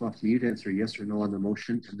yourself off mute, answer yes or no on the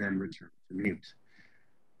motion, and then return to mute.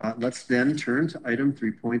 Let's then turn to item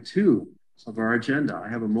 3.2 of our agenda. I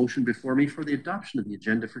have a motion before me for the adoption of the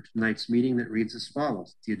agenda for tonight's meeting that reads as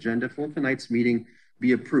follows. The agenda for tonight's meeting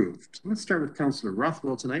be approved. Let's start with Councillor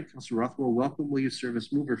Rothwell tonight. Councillor Rothwell, welcome. Will you serve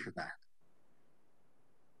as mover for that?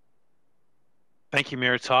 Thank you,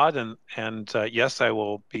 Mayor Todd, and yes, I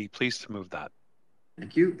will be pleased to move that.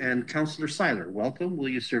 Thank you. And Councillor Seiler, welcome. Will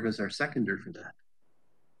you serve as our seconder for that?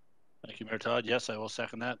 Thank you, Mayor Todd. Yes, I will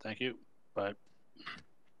second that. Thank you. Bye.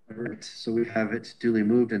 All right, so we have it duly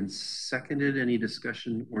moved and seconded. Any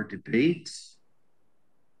discussion or debate?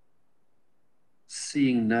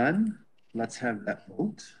 Seeing none, let's have that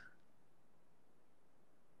vote.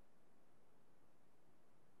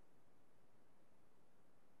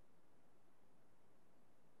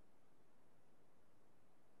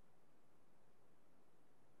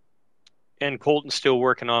 And Colton's still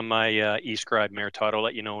working on my eScribe, Mayor Todd. I'll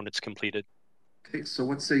let you know when it's completed. Okay, so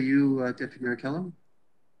what say you, Deputy Mayor Kellum?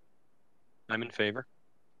 I'm in favor.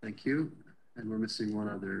 Thank you. And we're missing one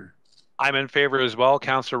other. I'm in favor as well,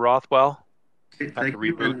 Councillor Rothwell. Okay, thank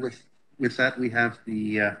you. And with that, we have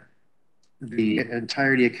the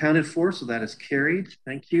entirety accounted for, so that is carried.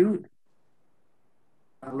 Thank you.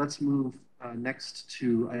 Let's move next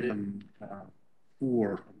to item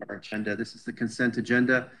 4 of our agenda. This is the consent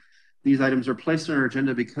agenda. These items are placed on our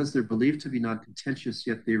agenda because they're believed to be non-contentious,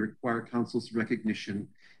 yet they require council's recognition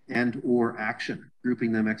and or action.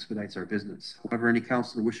 Grouping them expedites our business. However, any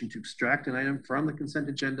councillor wishing to extract an item from the consent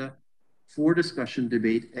agenda for discussion,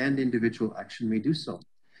 debate, and individual action may do so.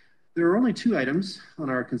 There are only 2 items on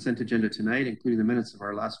our consent agenda tonight, including the minutes of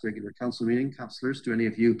our last regular council meeting. Councillors, do any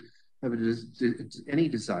of you have any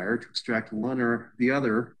desire to extract one or the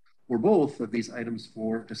other or both of these items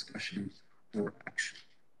for discussion or action?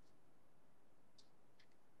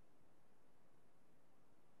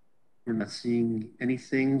 We're not seeing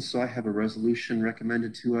anything, so I have a resolution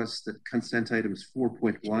recommended to us that consent items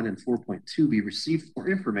 4.1 and 4.2 be received for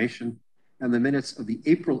information and the minutes of the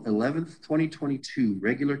April 11th, 2022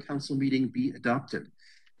 regular council meeting be adopted.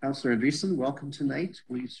 Councillor Andreessen, welcome tonight.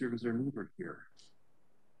 Will you serve as our mover here?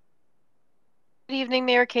 Good evening,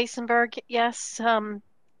 Mayor Kasenberg. Yes,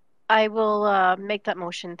 I will make that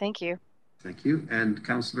motion. Thank you. Thank you. And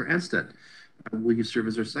Councillor Anstead, will you serve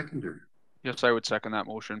as our seconder? Yes, I would second that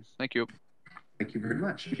motion. Thank you. Thank you very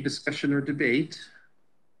much. Any discussion or debate?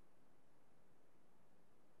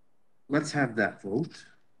 Let's have that vote.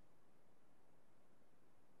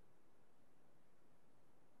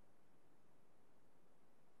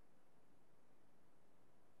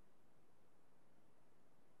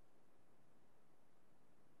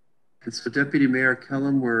 And so, Deputy Mayor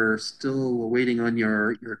Kellum, we're still waiting on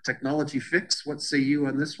your technology fix. What say you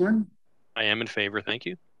on this one? I am in favor. Thank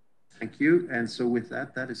you. Thank you. And so with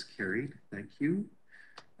that, that is carried. Thank you.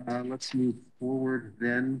 Let's move forward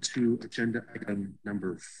then to agenda item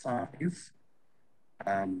number 5.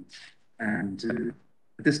 At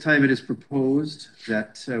this time, it is proposed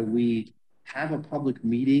that we have a public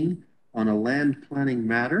meeting on a land planning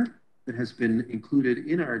matter that has been included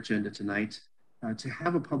in our agenda tonight. To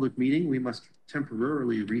have a public meeting, we must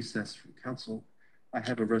temporarily recess from council. I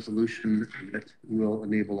have a resolution that will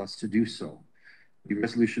enable us to do so. The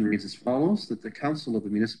resolution reads as follows: that the Council of the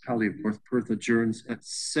Municipality of North Perth adjourns at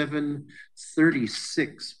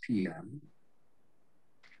 7:36 p.m.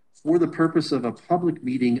 for the purpose of a public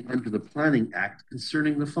meeting under the Planning Act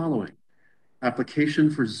concerning the following: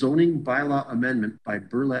 application for zoning bylaw amendment by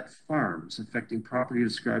Burlett Farms affecting property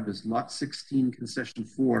described as Lot 16, Concession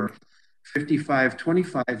 4,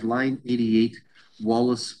 5525, Line 88,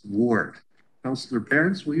 Wallace Ward. Councillor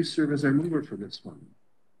Behrens, will you serve as our mover for this one?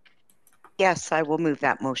 Yes, I will move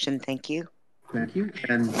that motion. Thank you. Thank you.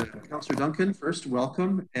 And Councillor Duncan, first,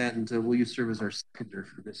 welcome. And will you serve as our seconder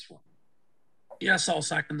for this one? Yes, I'll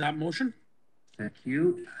second that motion. Thank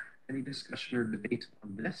you. Any discussion or debate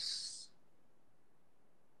on this?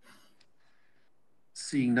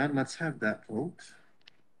 Seeing none, let's have that vote.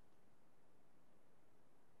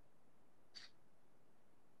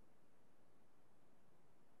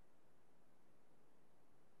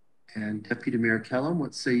 And Deputy Mayor Kellum,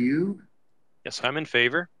 what say you? Yes, I'm in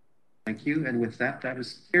favor. Thank you. And with that, that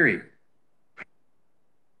is carried.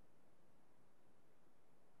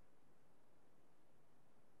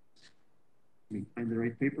 Let me find the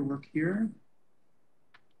right paperwork here.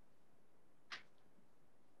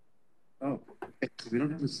 Oh, okay. So we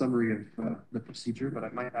don't have a summary of the procedure, but I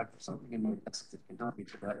might have something in my desk that can help me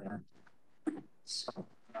to that end. So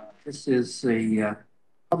this is a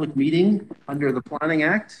public meeting under the Planning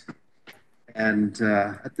Act. And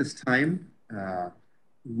at this time,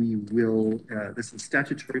 we will, this is a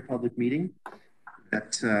statutory public meeting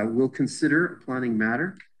that will consider a planning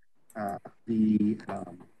matter. The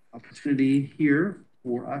opportunity here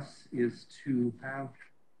for us is to have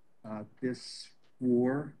this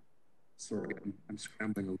for, sorry, I'm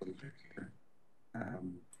scrambling a little bit here,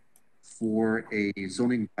 for a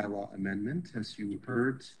zoning bylaw amendment. As you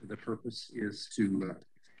heard, the purpose is to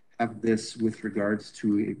have this with regards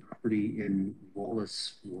to a property in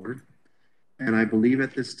Wallace Ward. And I believe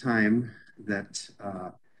at this time that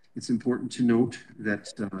it's important to note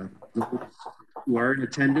that those who are in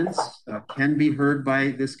attendance can be heard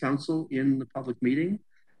by this council in the public meeting,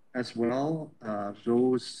 as well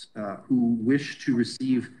those who wish to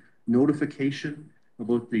receive notification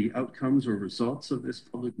about the outcomes or results of this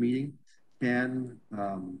public meeting can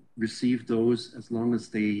receive those as long as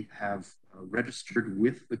they have registered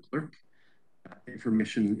with the clerk.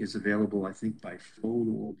 Information is available, I think, by phone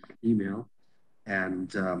or by email.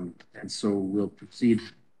 And so we'll proceed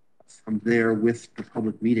from there with the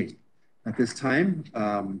public meeting. At this time,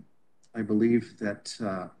 I believe that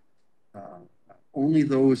only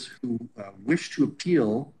those who wish to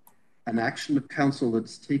appeal an action of council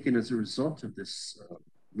that's taken as a result of this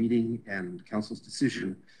meeting and council's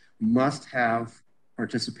decision must have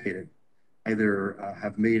participated, either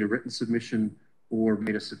have made a written submission or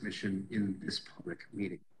made a submission in this public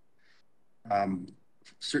meeting.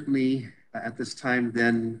 Certainly at this time,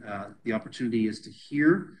 then the opportunity is to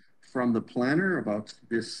hear from the planner about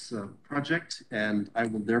this project, and I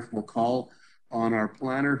will therefore call on our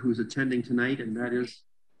planner who's attending tonight, and that is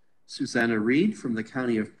Susanna Reed from the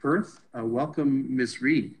County of Perth. Welcome, Ms.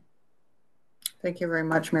 Reed. Thank you very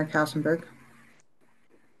much, Mayor Kassenberg.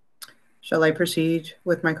 Shall I proceed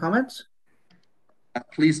with my comments?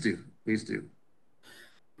 Please do, please do.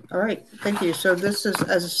 All right, thank you. So this is,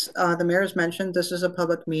 as the mayor has mentioned, this is a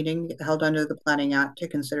public meeting held under the Planning Act to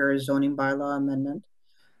consider a zoning bylaw amendment.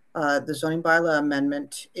 The zoning bylaw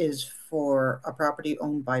amendment is for a property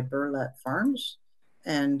owned by Burlett Farms.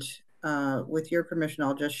 And with your permission,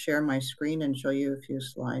 I'll just share my screen and show you a few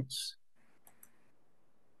slides.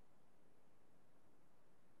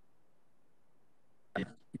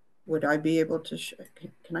 Would I be able to share?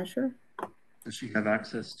 Can I share? Does she have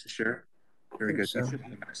access to share? Very good. So. You should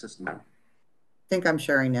have access now. I think I'm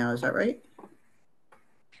sharing now. Is that right?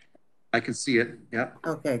 I can see it. Yeah.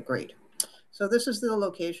 Okay, great. So this is the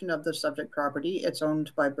location of the subject property. It's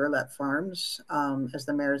owned by Burlett Farms. As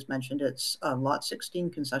the mayor has mentioned, it's Lot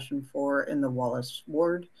 16, Concession 4 in the Wallace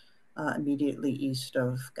Ward, immediately east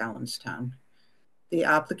of Gallenstown. The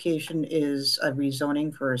application is a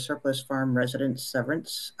rezoning for a surplus farm resident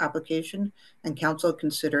severance application, and council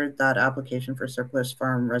considered that application for surplus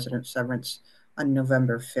farm resident severance on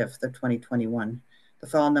November 5th of 2021. The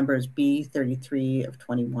file number is B33 of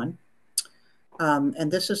 21.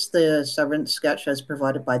 And this is the severance sketch as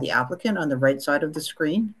provided by the applicant on the right side of the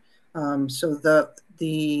screen. So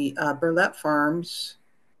the Burlette Farms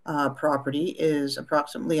property is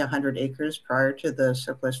approximately 100 acres prior to the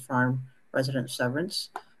surplus farm resident severance.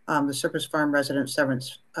 The surplus farm resident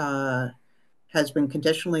severance has been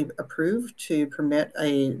conditionally approved to permit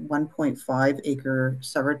a 1.5 acre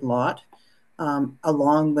severed lot,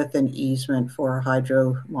 along with an easement for a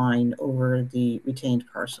hydro line over the retained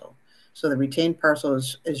parcel. So the retained parcel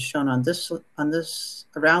is shown on this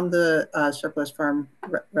around the surplus farm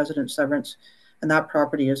resident severance, and that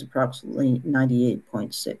property is approximately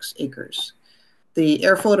 98.6 acres. The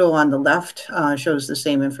air photo on the left shows the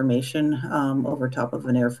same information over top of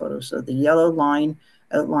an air photo. So the yellow line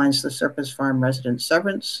outlines the surplus farm resident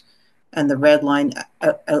severance, and the red line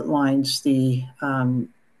outlines the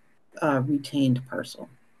retained parcel.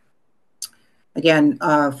 Again,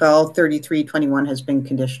 FAL 3321 has been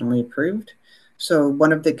conditionally approved. So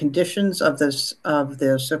one of the conditions of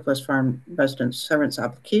the surplus farm resident severance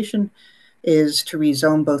application is to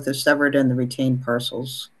rezone both the severed and the retained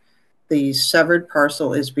parcels. The severed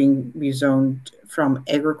parcel is being rezoned from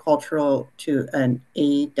agricultural to an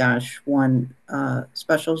A-1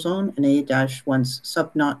 special zone, an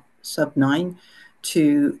A-1 sub 9,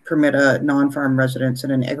 to permit a non-farm residence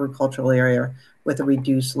in an agricultural area with a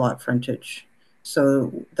reduced lot frontage.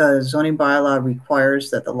 So the zoning bylaw requires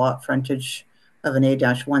that the lot frontage of an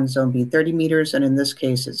A-1 zone be 30 meters, and in this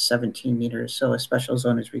case, it's 17 meters, so a special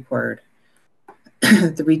zone is required.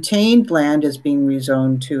 The retained land is being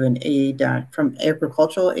rezoned to an from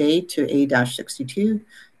agricultural A to A-62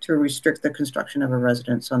 to restrict the construction of a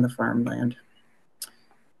residence on the farmland.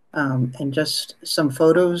 And just some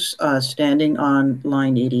photos standing on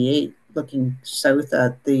line 88, looking south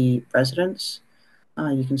at the residence.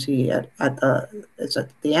 You can see it's at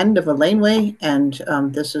the end of a laneway, and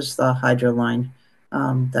this is the hydro line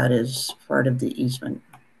that is part of the easement.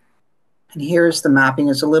 And here's the mapping.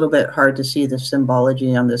 It's a little bit hard to see the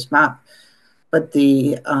symbology on this map, but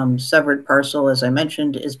the severed parcel, as I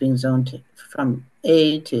mentioned, is being zoned from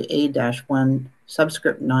A to A-1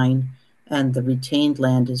 subscript 9, and the retained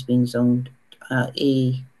land is being zoned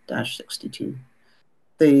A-62.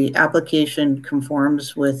 The application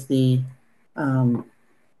conforms with the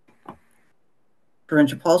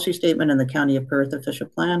provincial policy statement and the County of Perth official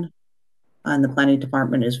plan, and the planning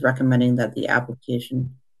department is recommending that the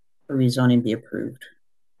application for rezoning be approved.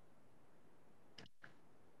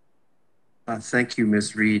 Thank you,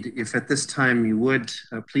 Ms. Reed. If at this time you would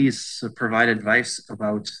please provide advice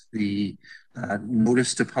about the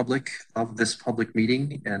notice to public of this public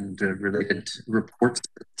meeting and related reports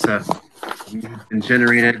that have been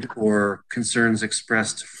generated or concerns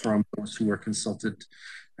expressed from those who were consulted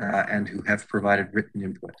and who have provided written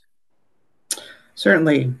input.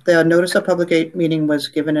 Certainly. The notice of public meeting was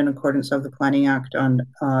given in accordance of the Planning Act on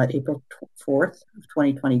April 4th of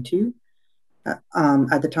 2022.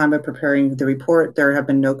 At the time of preparing the report, there have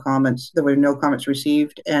been no comments. There were no comments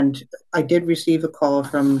received, and I did receive a call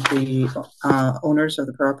from the owners of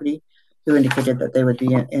the property who indicated that they would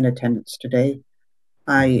be in attendance today.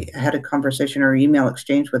 I had a conversation or email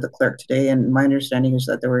exchange with the clerk today, and my understanding is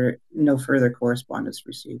that there were no further correspondence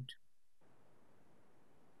received.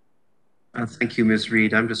 Thank you, Ms.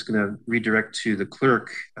 Reed. I'm just going to redirect to the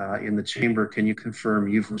clerk in the chamber. Can you confirm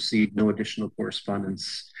you've received no additional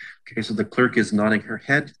correspondence? Okay, so the clerk is nodding her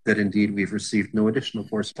head that indeed we've received no additional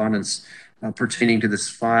correspondence pertaining to this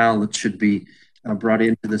file that should be brought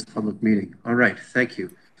into this public meeting. All right, thank you.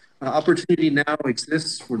 Opportunity now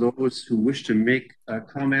exists for those who wish to make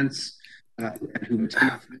comments and who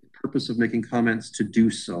attend for the purpose of making comments to do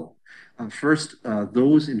so. First,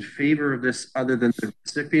 those in favor of this other than the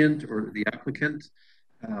recipient or the applicant,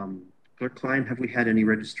 Clerk Klein, have we had any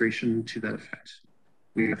registration to that effect?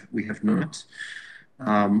 We have not.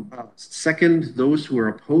 Second, those who are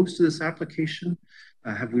opposed to this application,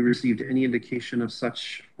 have we received any indication of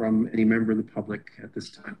such from any member of the public at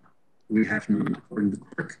this time? We have not, according to the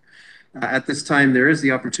clerk. At this time, there is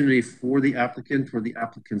the opportunity for the applicant or the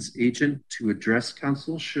applicant's agent to address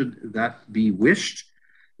council should that be wished.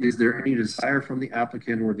 Is there any desire from the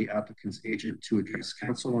applicant or the applicant's agent to address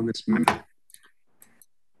council on this matter?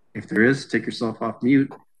 If there is, take yourself off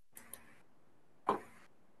mute.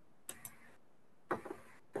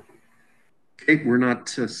 Okay, we're not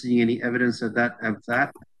seeing any evidence of that at this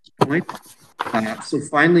point. So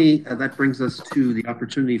finally, that brings us to the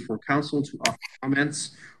opportunity for council to offer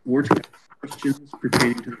comments or to ask questions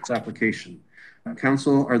pertaining to this application.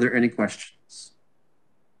 Council, are there any questions?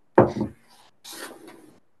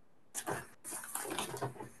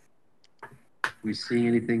 We seeing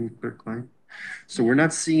anything, Clerk Klein? So we're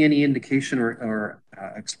not seeing any indication or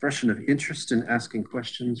expression of interest in asking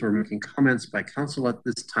questions or making comments by council at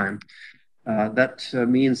this time. That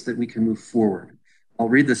means that we can move forward. I'll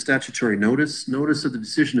read the statutory notice. Notice of the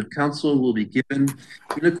decision of council will be given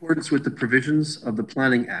in accordance with the provisions of the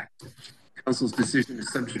Planning Act. Council's decision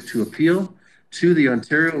is subject to appeal to the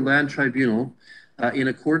Ontario Land Tribunal in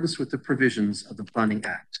accordance with the provisions of the Planning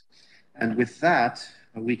Act. And with that,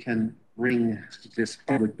 we can bring this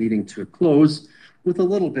public meeting to a close with a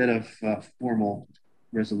little bit of formal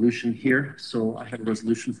resolution here. So I have a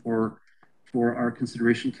resolution for our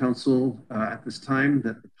consideration, council, at this time,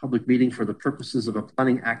 that the public meeting for the purposes of a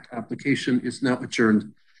Planning Act application is now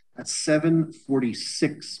adjourned at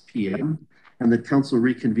 7:46 p.m. and the council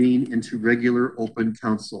reconvene into regular open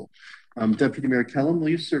council. Deputy Mayor Kellum, will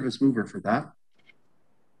you serve as mover for that?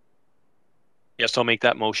 Yes, I'll make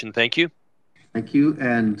that motion. Thank you. Thank you.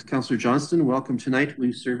 And Councillor Johnston, welcome tonight. Will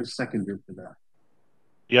you serve as seconder for that?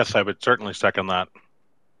 Yes, I would certainly second that.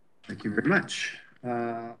 Thank you very much.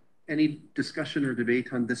 Any discussion or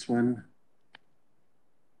debate on this one?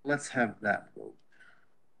 Let's have that vote.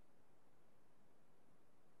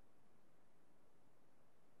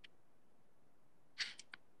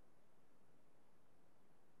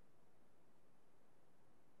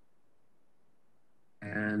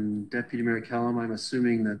 And Deputy Mayor Kellum, I'm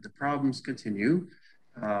assuming that the problems continue.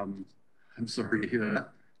 I'm sorry to hear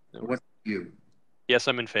that. What's you? Yes,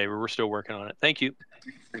 I'm in favor. We're still working on it. Thank you.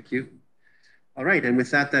 Thank you. All right, and with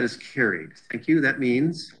that, that is carried. Thank you. That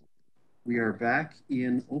means we are back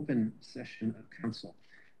in open session of council.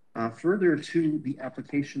 Further to the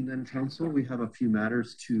application then, council, we have a few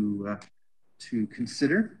matters to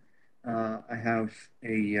consider. I have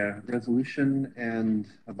a resolution and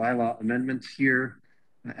a bylaw amendment here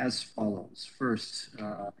as follows. First,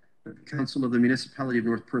 the Council of the Municipality of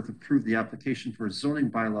North Perth approved the application for a zoning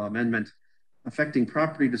bylaw amendment affecting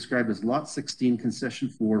property described as Lot 16, Concession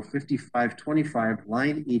 4, 5525,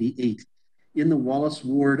 Line 88, in the Wallace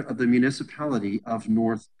Ward of the Municipality of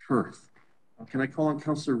North Perth. Can I call on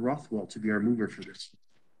Councillor Rothwell to be our mover for this?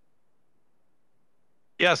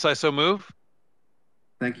 Yes, I so move.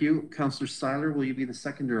 Thank you. Councillor Seiler, will you be the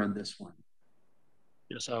seconder on this one?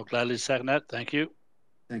 Yes, I'll gladly second that. Thank you.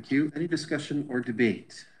 Thank you. Any discussion or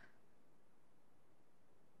debate?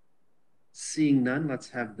 Seeing none, let's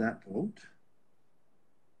have that vote.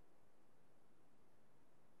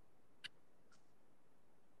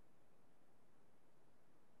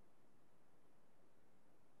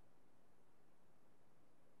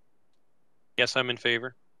 Yes, I'm in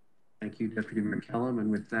favor. Thank you, Deputy Mayor Kellum.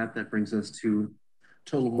 And with that, that brings us to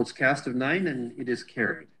total votes cast of 9, and it is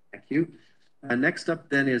carried. Thank you. Next up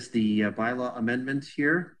then is the bylaw amendment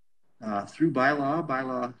here. Through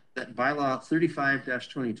bylaw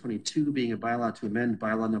 35-2022 being a bylaw to amend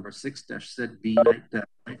bylaw number 6-ZB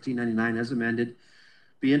 1999 as amended,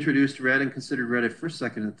 be introduced, read, and considered read a first,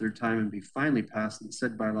 second, and third time, and be finally passed, and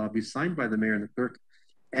said bylaw be signed by the mayor and the clerk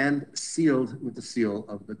and sealed with the seal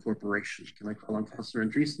of the corporation. Can I call on Councillor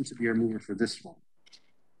Andreessen to be our mover for this one?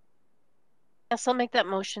 Yes, I'll make that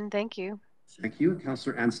motion. Thank you. Thank you.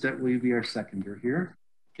 Councillor Anstett, will you be our seconder here?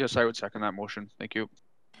 Yes, I would second that motion. Thank you.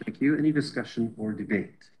 Thank you. Any discussion or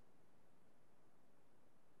debate?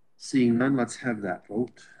 Seeing none, let's have that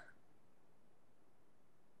vote.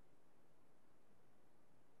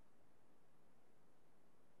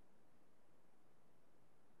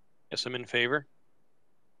 Yes, I'm in favor.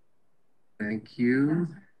 Thank you.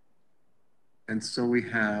 And so we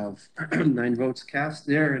have 9 votes cast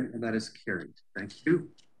there, and that is carried. Thank you.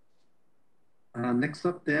 Next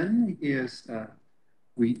up then is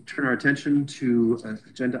we turn our attention to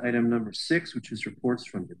agenda item number 6, which is reports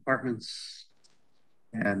from departments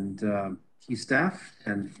and key staff.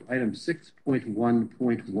 And item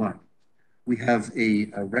 6.1.1, we have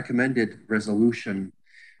a recommended resolution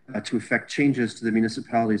to effect changes to the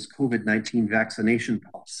municipality's COVID-19 vaccination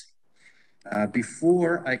policy.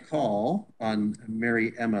 Before I call on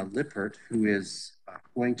Mary Emma Lippert, who is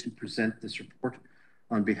going to present this report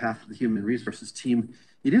on behalf of the Human Resources team,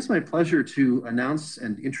 it is my pleasure to announce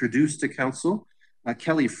and introduce to Council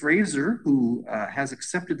Kelly Fraser, who has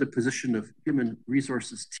accepted the position of Human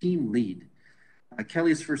Resources team lead.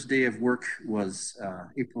 Kelly's first day of work was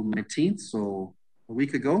April 19th, so a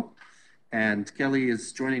week ago. And Kelly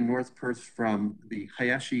is joining North Perth from the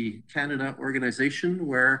Hayashi Canada organization,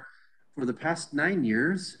 where for the past 9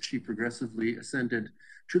 years, she progressively ascended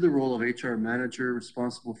to the role of HR manager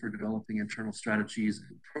responsible for developing internal strategies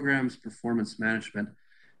and programs, performance management,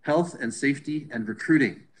 health and safety, and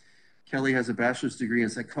recruiting. Kelly has a bachelor's degree in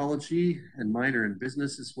psychology and minor in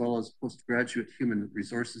business, as well as postgraduate human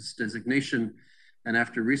resources designation and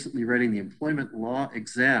after recently writing the employment law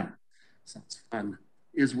exam, sounds fun,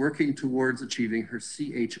 is working towards achieving her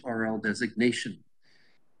CHRL designation.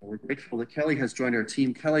 We're grateful that Kelly has joined our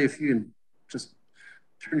team. Kelly, if you can just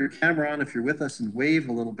turn your camera on if you're with us and wave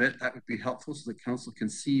a little bit, that would be helpful so the council can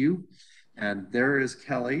see you. And there is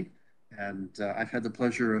Kelly, and I've had the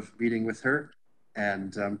pleasure of meeting with her,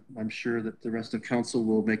 and I'm sure that the rest of council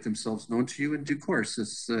will make themselves known to you in due course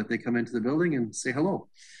as they come into the building and say hello.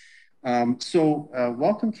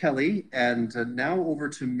 Welcome, Kelly, and now over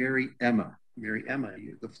to Mary Emma. Mary Emma,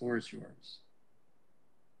 the floor is yours.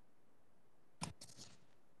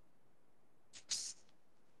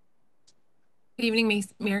 Good evening,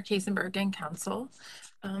 Mayor Kaysenberg and Council.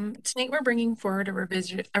 Tonight we're bringing forward a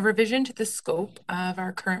revision to the scope of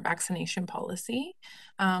our current vaccination policy.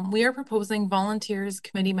 We are proposing volunteers,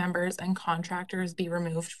 committee members, and contractors be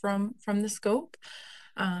removed from the scope.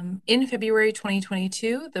 In February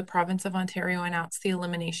 2022, the province of Ontario announced the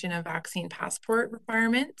elimination of vaccine passport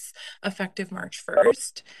requirements effective March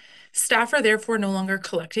 1st. Staff are therefore no longer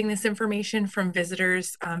collecting this information from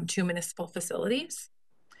visitors to municipal facilities.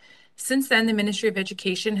 Since then, the Ministry of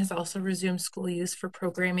Education has also resumed school use for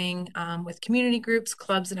programming with community groups,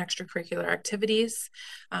 clubs, and extracurricular activities.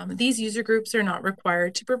 These user groups are not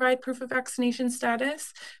required to provide proof of vaccination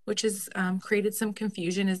status, which has created some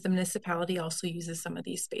confusion as the municipality also uses some of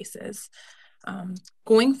these spaces.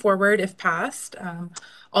 Going forward, if passed,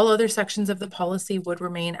 all other sections of the policy would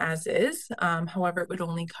remain as is. However, it would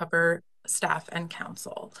only cover staff and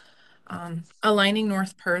council. Aligning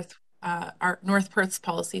North Perth's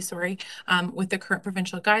policy, with the current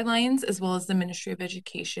provincial guidelines, as well as the Ministry of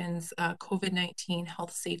Education's COVID-19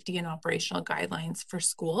 health, safety, and operational guidelines for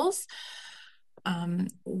schools.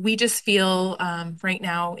 We just feel right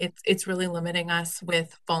now it's really limiting us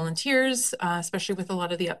with volunteers, especially with a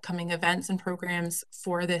lot of the upcoming events and programs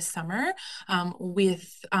for this summer,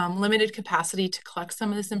 with limited capacity to collect some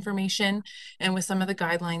of this information, and with some of the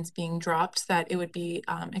guidelines being dropped, that it would be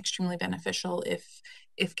extremely beneficial if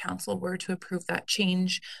council were to approve that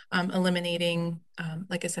change, eliminating,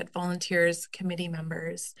 like I said, volunteers, committee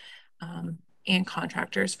members, and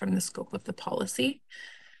contractors from the scope of the policy.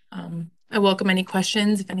 I welcome any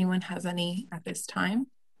questions if anyone has any at this time.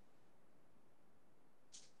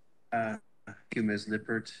 Thank you, Ms.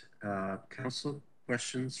 Lippert. Council,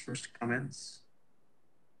 questions, first comments?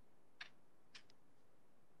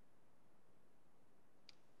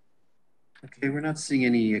 Okay, we're not seeing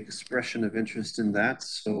any expression of interest in that,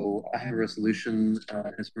 so a resolution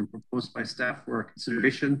has been proposed by staff for our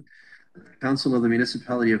consideration. The Council of the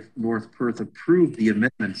Municipality of North Perth approved the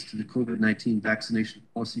amendments to the COVID-19 vaccination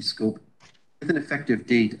policy scope with an effective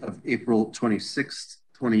date of April 26th,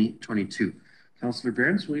 2022. Councillor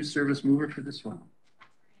Behrens, will you serve as mover for this one?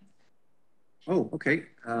 Oh, okay.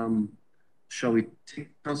 Shall we take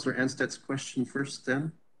Councillor Anstedt's question first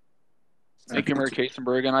then? Thank you, Mayor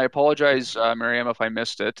Kaysenberg, and I apologize, Miriam, if I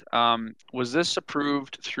missed it. Was this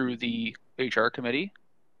approved through the HR committee?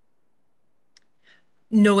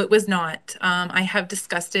 No, it was not. I have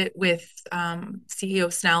discussed it with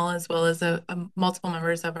CEO Snell as well as multiple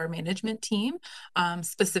members of our management team,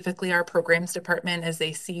 specifically our programs department, as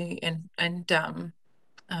they see and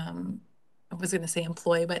I was going to say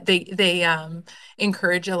employ, but they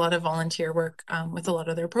encourage a lot of volunteer work with a lot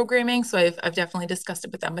of their programming. So I've definitely discussed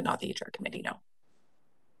it with them, but not the HR committee, no.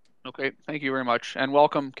 Okay, thank you very much. And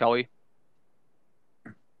welcome, Kelly.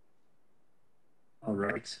 All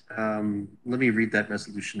right. Let me read that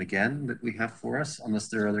resolution again that we have for us, unless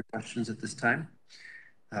there are other questions at this time.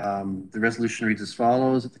 The resolution reads as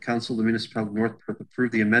follows: that the Council of the Municipality of North Perth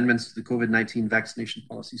approve the amendments to the COVID-19 vaccination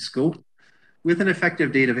policy scope with an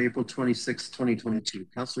effective date of April 26, 2022.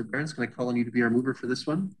 Councillor Behrens, can I call on you to be our mover for this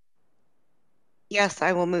one? Yes,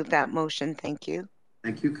 I will move that motion. Thank you.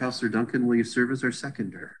 Thank you. Councillor Duncan, will you serve as our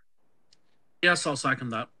seconder? Yes, I'll second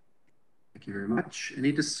that. Thank you very much.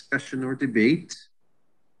 Any discussion or debate?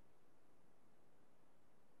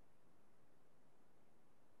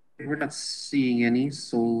 We're not seeing any,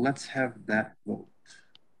 so let's have that vote.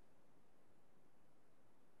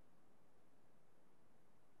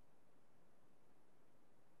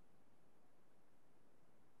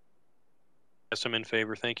 Yes, I'm in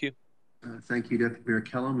favor. Thank you. Thank you, Deputy Mayor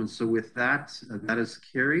Kellum. And so with that, that is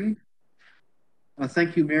carried.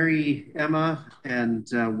 Thank you, Mary Emma, and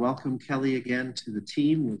welcome Kelly again to the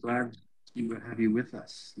team. We're glad to have you with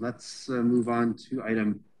us. Let's move on to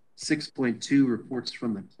item 6.2, reports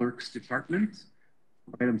from the clerk's department.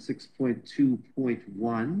 Item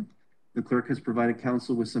 6.2.1, the clerk has provided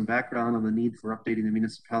council with some background on the need for updating the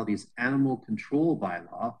municipality's animal control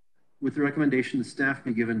bylaw With the recommendation, the staff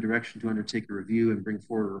be given direction to undertake a review and bring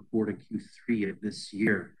forward a report in Q3 of this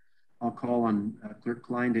year. I'll call on Clerk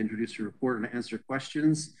Klein to introduce your report and answer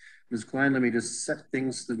questions. Ms. Klein, let me just set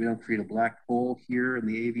things so that we don't create a black hole here in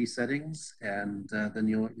the AV settings, and then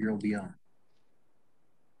you'll be on.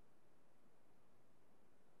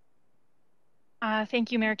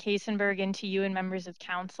 Thank you, Mayor Kasenberg, and to you and members of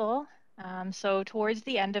council. So towards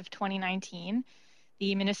the end of 2019,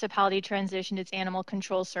 the municipality transitioned its animal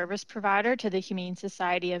control service provider to the Humane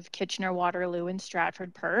Society of Kitchener-Waterloo in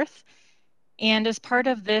Stratford, Perth. And as part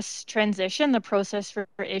of this transition, the process for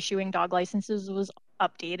issuing dog licenses was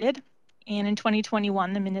updated. And in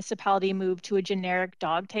 2021, the municipality moved to a generic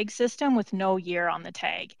dog tag system with no year on the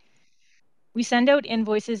tag. We send out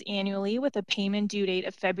invoices annually with a payment due date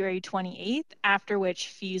of February 28th, after which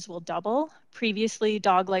fees will double. Previously,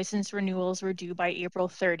 dog license renewals were due by April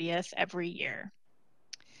 30th every year.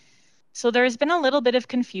 So there's been a little bit of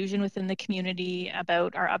confusion within the community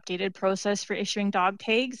about our updated process for issuing dog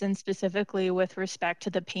tags, and specifically with respect to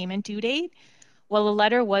the payment due date. While a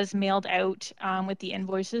letter was mailed out with the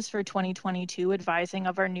invoices for 2022 advising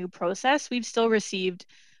of our new process, we've still received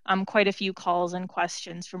quite a few calls and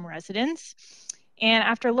questions from residents. And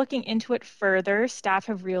after looking into it further, staff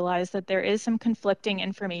have realized that there is some conflicting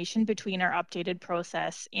information between our updated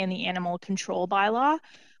process and the animal control bylaw,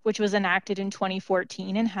 which was enacted in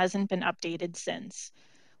 2014 and hasn't been updated since.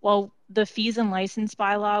 While the fees and license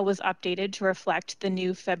bylaw was updated to reflect the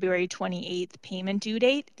new February 28th payment due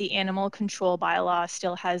date, the animal control bylaw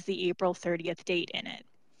still has the April 30th date in it.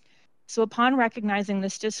 So upon recognizing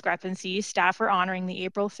this discrepancy, staff are honoring the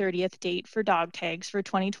April 30th date for dog tags for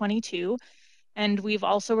 2022, and we've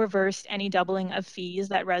also reversed any doubling of fees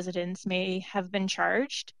that residents may have been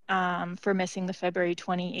charged for missing the February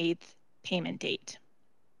 28th payment date.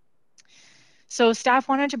 So staff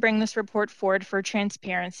wanted to bring this report forward for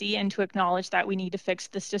transparency and to acknowledge that we need to fix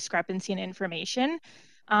this discrepancy in information.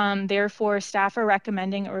 Therefore, staff are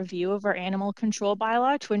recommending a review of our animal control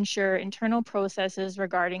bylaw to ensure internal processes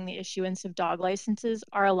regarding the issuance of dog licenses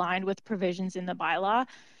are aligned with provisions in the bylaw,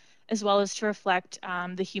 as well as to reflect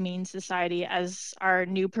the Humane Society as our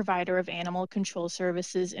new provider of animal control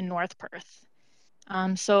services in North Perth.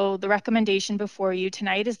 So the recommendation before you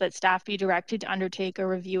tonight is that staff be directed to undertake a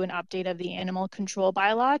review and update of the animal control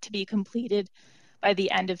bylaw to be completed by the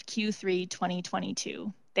end of Q3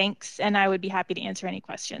 2022. Thanks, and I would be happy to answer any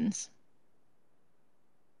questions.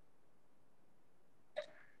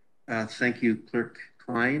 Thank you, Clerk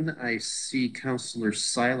Klein. I see Councillor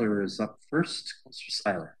Seiler is up first. Councillor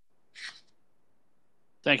Seiler.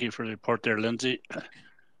 Thank you for the report there, Lindsay.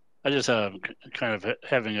 I just kind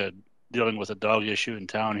of dealing with a dog issue in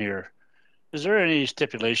town here. Is there any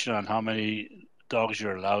stipulation on how many dogs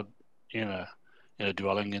you're allowed in a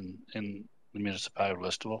dwelling in the municipality of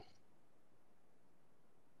Listowel?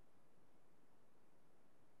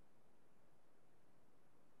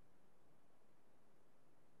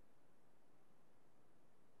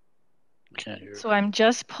 So I'm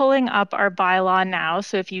just pulling up our bylaw now.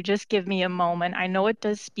 So if you just give me a moment, I know it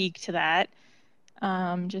does speak to that.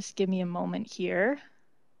 Just give me a moment here.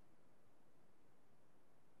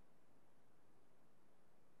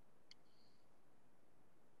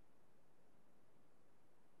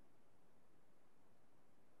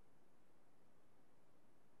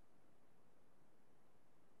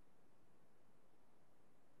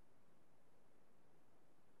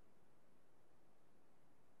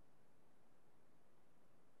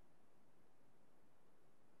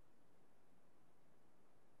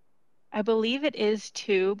 I believe it is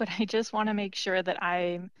 2, but I just want to make sure that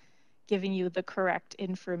I'm giving you the correct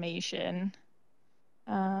information.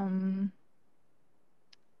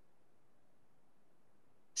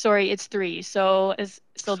 Sorry, it's 3. So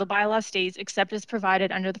the bylaw states, except as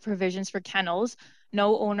provided under the provisions for kennels,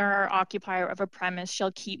 no owner or occupier of a premise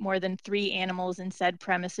shall keep more than 3 animals in said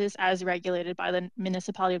premises as regulated by the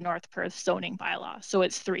Municipality of North Perth zoning bylaw. So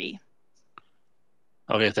it's 3.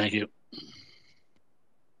 Okay, thank you.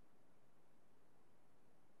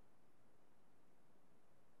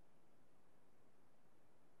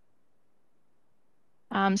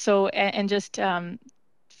 Just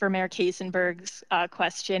for Mayor Kasenberg's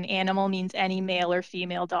question, animal means any male or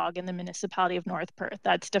female dog in the municipality of North Perth.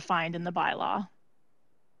 That's defined in the bylaw.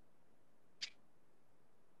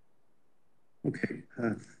 Okay,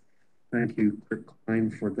 thank you, Clerk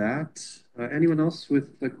Klein, for that. Anyone else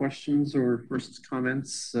with questions or first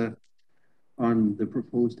comments on the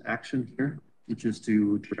proposed action here, which is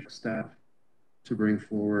to direct staff to bring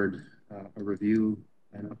forward a review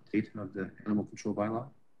and update of the animal control bylaw?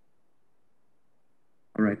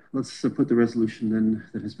 All right, let's put the resolution then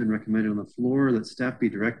that has been recommended on the floor, that staff be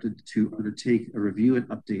directed to undertake a review and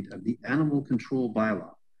update of the animal control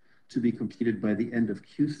bylaw to be completed by the end of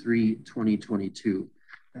Q3 2022.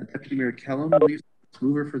 Deputy Mayor Kellum, will you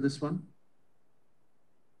mover for this one?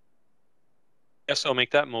 Yes, I'll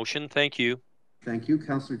make that motion. Thank you. Thank you.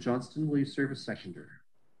 Councillor Johnston, will you serve as seconder?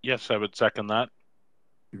 Yes, I would second that.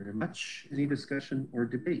 Thank you very much. Any discussion or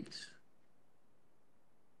debate?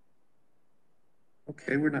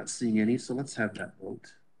 Okay, we're not seeing any, so let's have that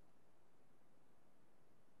vote.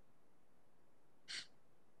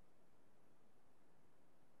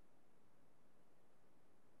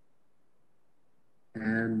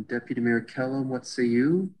 And Deputy Mayor Kellum, what say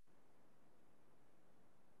you?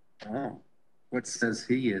 Oh, what says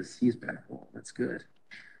he is? He's back home. That's good.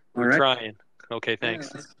 All We're right. trying. Okay, thanks.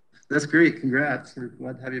 Yeah, that's great. Congrats. We're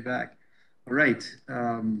glad to have you back. All right.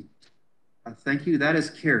 Thank you. That is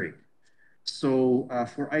carried. So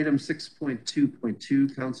for item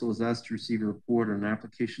 6.2.2, council is asked to receive a report on an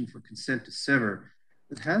application for consent to sever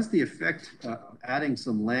that has the effect of adding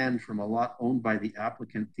some land from a lot owned by the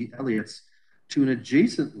applicant, the Elliots, to an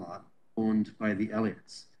adjacent lot owned by the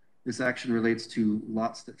Elliots. This action relates to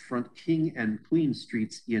lots that front King and Queen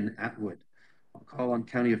Streets in Atwood. I'll call on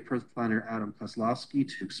County of Perth Planner Adam Kozlowski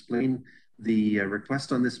to explain the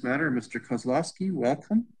request on this matter. Mr. Kozlowski,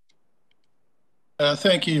 welcome.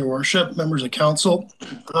 Thank you, Your Worship, members of council.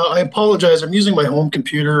 I apologize. I'm using my home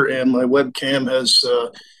computer and my webcam has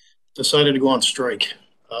decided to go on strike.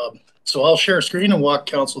 So I'll share a screen and walk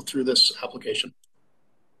council through this application.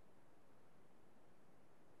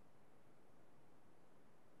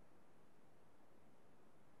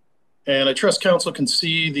 And I trust council can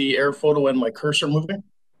see the air photo and my cursor moving.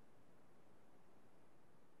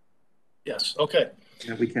 Yes, okay.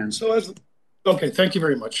 Yeah, we can. So okay, thank you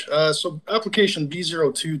very much. So application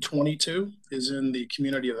B0222 is in the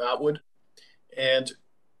community of Atwood. And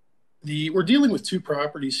we're dealing with two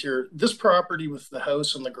properties here. This property with the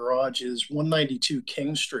house and the garage is 192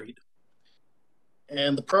 King Street.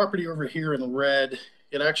 And the property over here in red,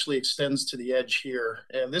 it actually extends to the edge here.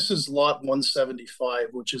 And this is lot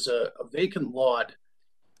 175, which is a vacant lot.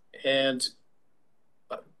 And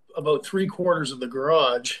about 3/4 of the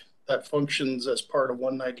garage that functions as part of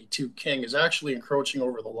 192 King is actually encroaching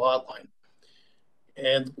over the lot line.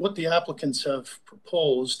 And what the applicants have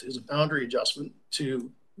proposed is a boundary adjustment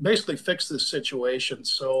to basically fix this situation.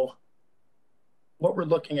 So what we're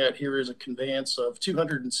looking at here is a conveyance of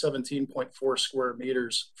 217.4 square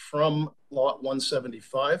meters from lot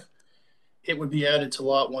 175. It would be added to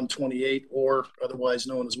lot 128, or otherwise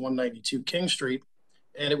known as 192 King Street,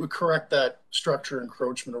 and it would correct that structure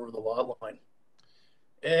encroachment over the lot line.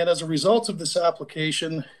 And as a result of this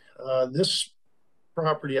application, this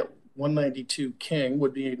property at 192 King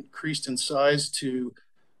would be increased in size to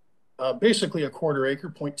basically a 1/4 acre,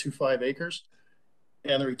 0.25 acres.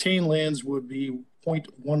 And the retained lands would be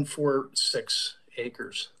 0.146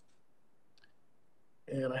 acres.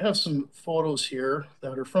 And I have some photos here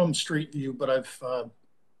that are from Street View, but I've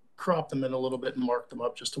cropped them in a little bit and marked them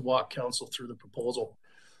up just to walk council through the proposal.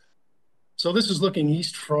 So this is looking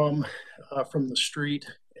east from the street,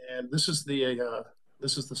 and this is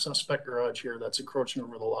the suspect garage here that's encroaching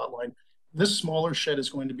over the lot line. This smaller shed is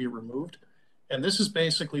going to be removed, and this is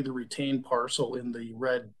basically the retained parcel in the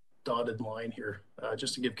red dotted line here,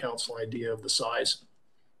 just to give council an idea of the size.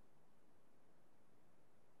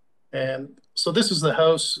 And so this is the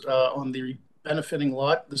house on the benefiting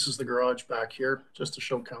lot. This is the garage back here, just to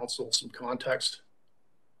show council some context.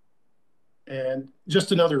 And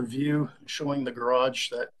just another view showing the garage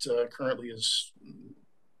that currently is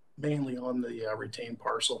mainly on the retained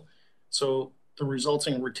parcel. So the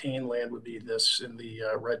resulting retained land would be this in the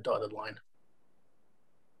red dotted line.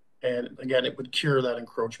 And again, it would cure that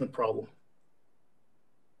encroachment problem.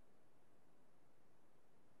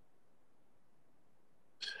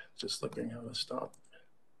 Just looking how to stop.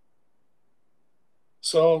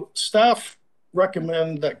 So staff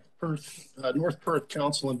recommend that North Perth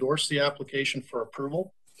Council endorse the application for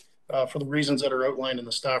approval for the reasons that are outlined in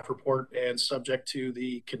the staff report and subject to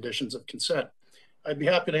the conditions of consent. I'd be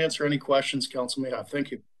happy to answer any questions council may have.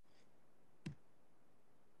 Thank you.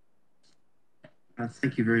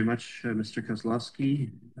 Thank you very much, Mr.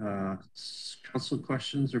 Kozlowski. Council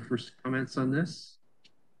questions or first comments on this?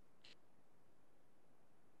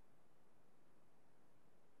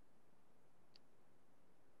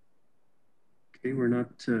 Okay, we're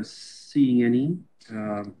not seeing any.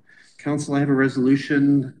 Council, I have a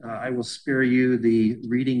resolution. I will spare you the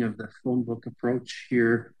reading of the phone book approach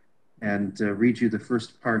here and read you the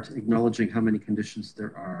first part, acknowledging how many conditions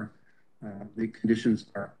there are. The conditions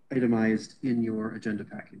are itemized in your agenda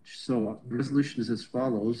package. So the resolution is as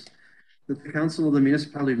follows: that the Council of the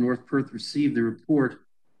Municipality of North Perth receive the report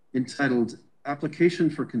entitled Application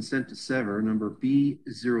for Consent to Sever, number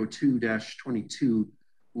B02-22,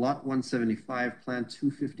 Lot 175, Plan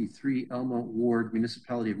 253, Elmont Ward,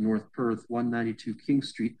 Municipality of North Perth, 192 King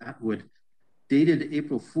Street, Atwood, dated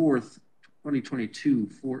April 4th, 2022,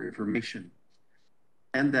 for information.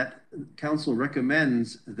 And that Council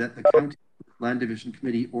recommends that the County Land Division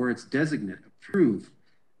Committee or its designate approve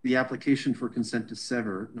the application for consent to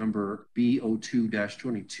sever, number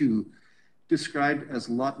B02-22, described as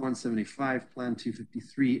Lot 175, Plan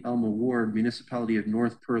 253, Elma Ward, Municipality of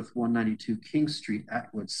North Perth, 192 King Street,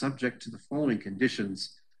 Atwood, subject to the following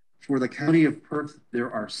conditions. For the County of Perth,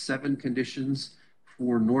 there are 7 conditions.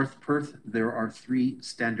 For North Perth, there are 3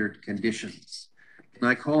 standard conditions. Can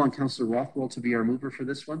I call on Councillor Rothwell to be our mover for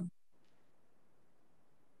this one?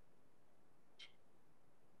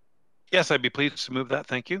 Yes, I'd be pleased to move that.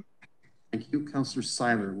 Thank you. Thank you. Councillor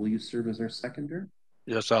Seiler, will you serve as our seconder?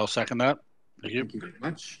 Yes, I'll second that. Thank you. Thank you very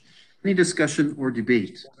much. Any discussion or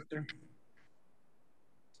debate?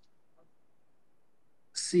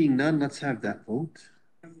 Seeing none, let's have that vote.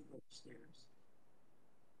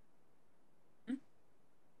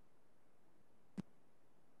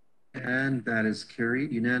 And that is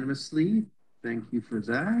carried unanimously. Thank you for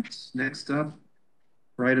that. Next up,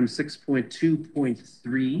 for item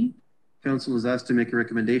 6.2.3, Council is asked to make a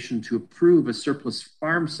recommendation to approve a surplus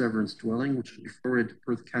farm severance dwelling, which will be forwarded to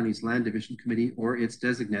Perth County's Land Division Committee or its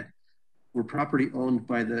designate, for property owned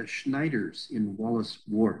by the Schneiders in Wallace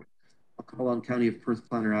Ward. I'll call on County of Perth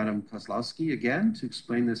Planner Adam Kozlowski again to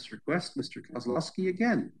explain this request. Mr. Kozlowski,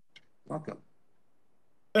 again, welcome.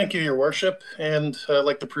 Thank you, Your Worship. And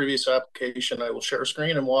like the previous application, I will share a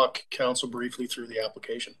screen and walk Council briefly through the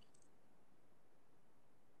application.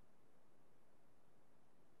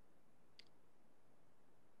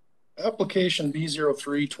 Application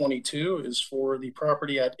B0322 is for the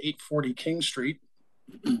property at 840 King Street.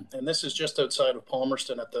 And this is just outside of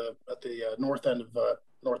Palmerston at the north end of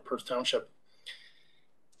North Perth Township.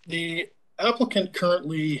 The applicant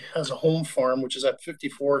currently has a home farm, which is at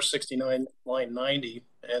 5469 line 90.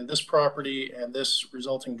 And this property and this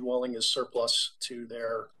resulting dwelling is surplus to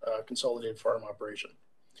their consolidated farm operation.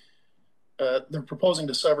 They're proposing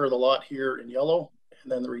to sever the lot here in yellow,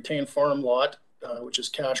 and then the retained farm lot, which is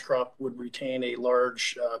cash crop, would retain a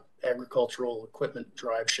large agricultural equipment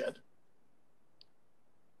drive shed.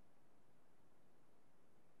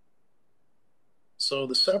 So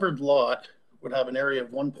the severed lot would have an area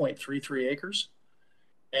of 1.33 acres,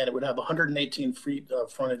 and it would have 118 feet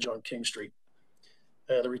of frontage on King Street.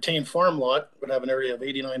 The retained farm lot would have an area of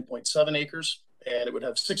 89.7 acres, and it would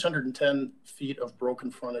have 610 feet of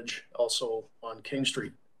broken frontage also on King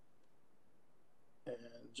Street. And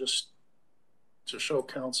just to show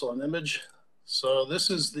Council an image, so this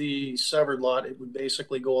is the severed lot. It would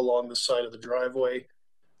basically go along the side of the driveway,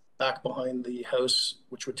 back behind the house,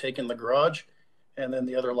 which would take in the garage, and then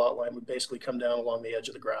the other lot line would basically come down along the edge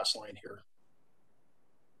of the grass line here.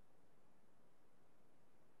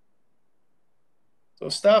 So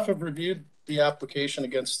staff have reviewed the application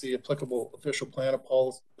against the applicable official plan of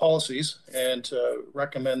policies and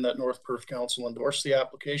recommend that North Perth Council endorse the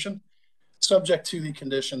application, subject to the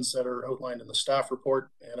conditions that are outlined in the staff report.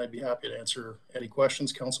 And I'd be happy to answer any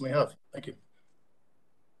questions Council may have. Thank you.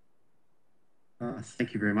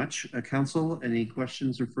 Thank you very much. Council, any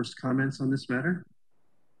questions or first comments on this matter?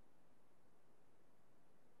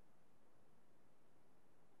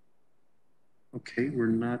 Okay, we're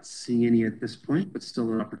not seeing any at this point, but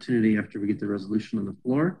still an opportunity after we get the resolution on the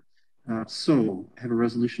floor. So I have a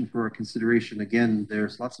resolution for our consideration. Again,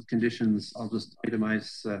 there's lots of conditions. I'll just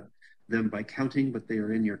itemize them by counting, but they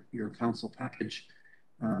are in your council package.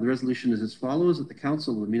 The resolution is as follows: that the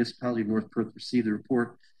Council of the Municipality of North Perth receive the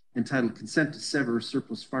report entitled Consent to Sever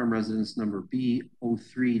Surplus Farm Residence number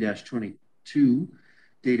B03-22,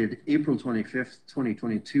 dated April 25th,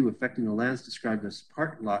 2022, affecting the lands described as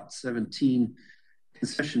Part Lot 17,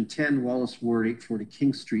 Concession 10, Wallace Ward, 840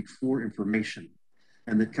 King Street, for information.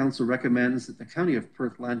 And that Council recommends that the County of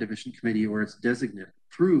Perth Land Division Committee or its designate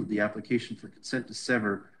approve the application for consent to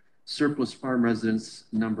sever surplus farm residence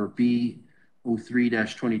number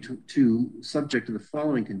B03-22, subject to the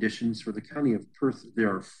following conditions. For the County of Perth,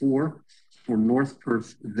 there are 4. For North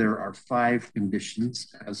Perth, there are 5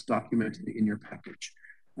 conditions as documented in your package.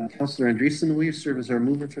 Councillor Andreessen, will you serve as our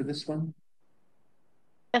mover for this one?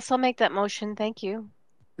 Yes, I'll make that motion. Thank you.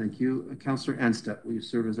 Thank you. Councillor Anstett, will you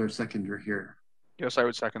serve as our seconder here? Yes, I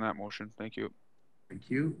would second that motion. Thank you. Thank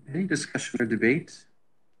you. Any discussion or debate?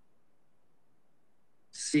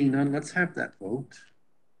 Seeing none, let's have that vote.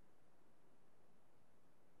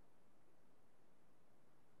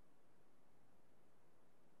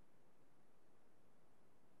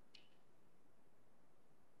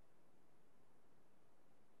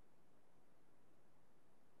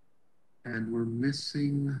 And we're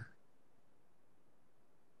missing,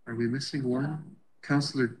 are we missing one?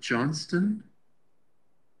 Councillor Johnston?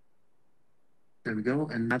 There we go,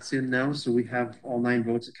 and that's in now, so we have all 9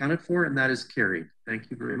 votes accounted for, and that is carried. Thank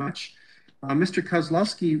you very much. Mr.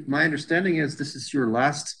 Kozlowski, my understanding is this is your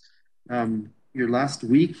last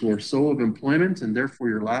week or so of employment, and therefore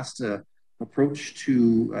your last approach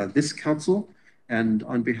to this council. And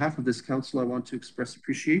on behalf of this council, I want to express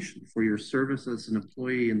appreciation for your service as an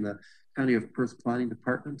employee in the County of Perth Planning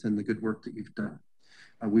Department and the good work that you've done.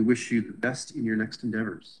 We wish you the best in your next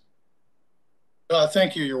endeavors.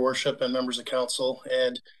 Thank you, Your Worship, and members of council.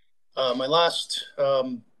 And my last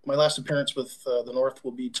appearance with the North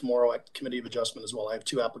will be tomorrow at Committee of Adjustment as well. I have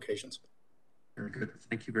 2 applications. Very good.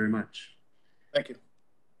 Thank you very much. Thank you.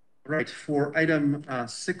 All right. For item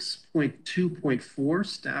 6.2.4,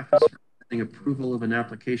 staff is recommending approval of an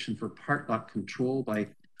application for part lot control by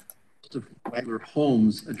Wagler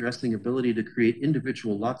Homes, addressing ability to create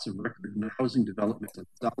individual lots of record in housing development on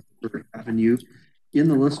Salisbury Avenue in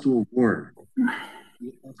the Listowel ward.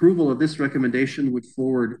 Approval of this recommendation would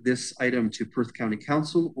forward this item to Perth County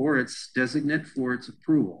Council or its designate for its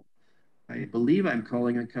approval. I believe I'm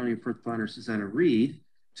calling on County of Perth Planner Susanna Reid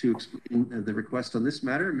to explain the request on this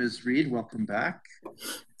matter. Ms. Reid, welcome back.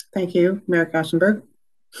 Thank you, Mayor Kassenberg.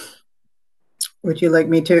 Would you like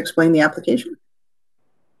me to explain the application?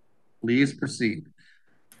 Please proceed.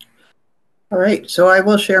 All right, so I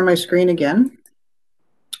will share my screen again.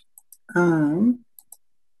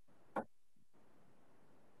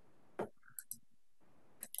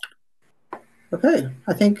 Okay,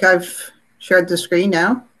 I think I've shared the screen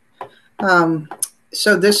now.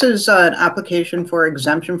 So this is an application for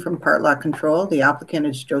exemption from part lot control. The applicant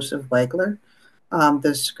is Joseph Wagler.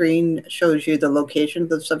 The screen shows you the location of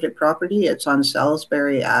the subject property. It's on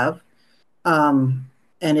Salisbury Ave.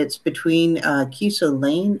 And it's between Kisa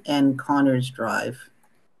Lane and Connors Drive.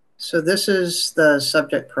 So this is the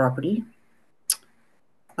subject property.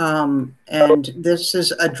 And this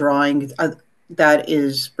is a drawing that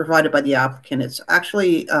is provided by the applicant. It's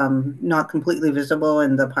actually not completely visible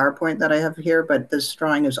in the PowerPoint that I have here, but this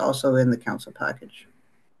drawing is also in the council package.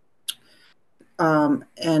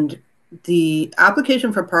 And the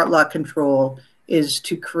application for part lot control is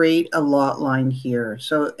to create a lot line here.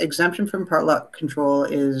 So exemption from part lot control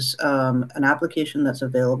is an application that's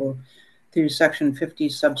available through section 50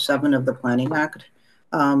 sub 7 of the Planning Act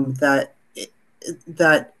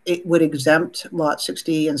that it would exempt lot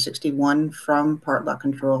 60 and 61 from part lot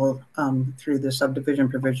control through the subdivision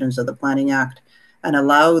provisions of the Planning Act and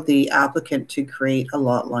allow the applicant to create a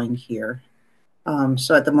lot line here.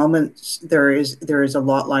 So at the moment, there is a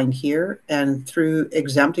lot line here, and through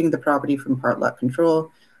exempting the property from part lot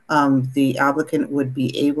control, the applicant would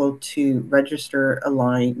be able to register a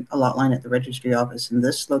lot line at the registry office in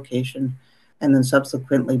this location, and then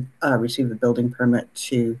subsequently receive a building permit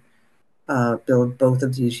to build both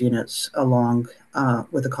of these units along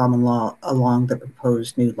with a common law along the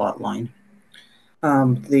proposed new lot line.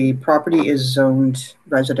 The property is zoned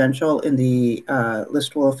residential in the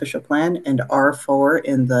Listowel official plan and R4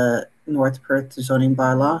 in the North Perth zoning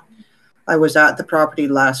bylaw. I was at the property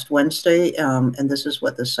last Wednesday, and this is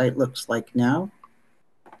what the site looks like now.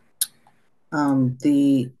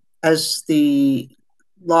 As the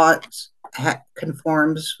lot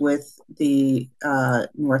conforms with the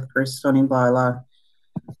North Perth zoning bylaw,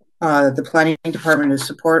 the planning department is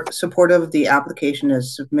supportive. The application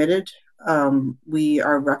is submitted. We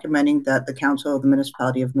are recommending that the Council of the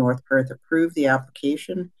Municipality of North Perth approve the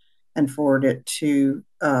application and forward it to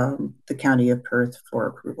the County of Perth for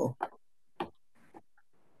approval.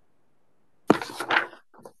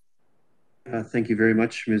 Thank you very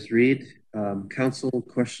much, Ms. Reid. Council,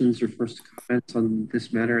 questions or first comments on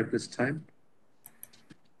this matter at this time?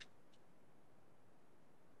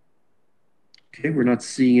 Okay, we're not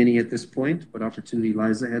seeing any at this point, but opportunity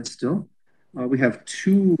lies ahead still. We have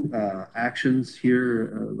 2 actions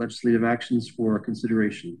here, legislative actions for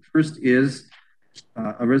consideration. First is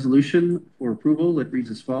a resolution for approval that reads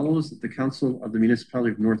as follows: that the Council of the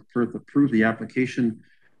Municipality of North Perth approve the application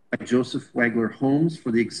by Joseph Wagler Homes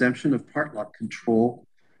for the exemption of part lot control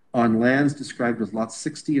on lands described as lots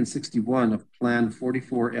 60 and 61 of Plan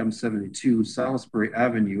 44M72 Salisbury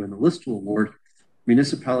Avenue in the Listowel ward,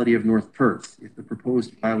 Municipality of North Perth. If the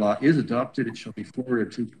proposed bylaw is adopted, it shall be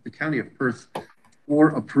forwarded to the County of Perth for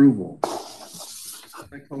approval.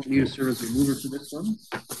 I call you serve as a mover for this one.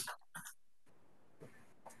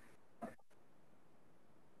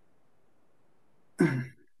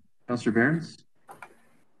 Councillor Barnes?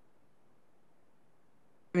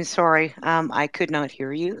 I'm sorry, I could not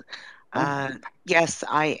hear you. Yes,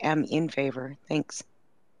 I am in favor. Thanks.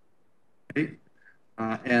 Okay.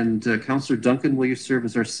 And Councillor Duncan, will you serve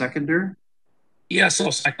as our seconder? Yes,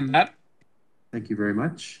 I'll second that. Thank you very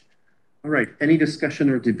much. All right, any discussion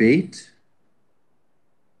or debate?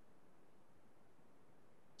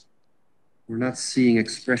 We're not seeing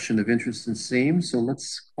expression of interest in same, so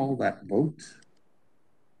let's call that vote.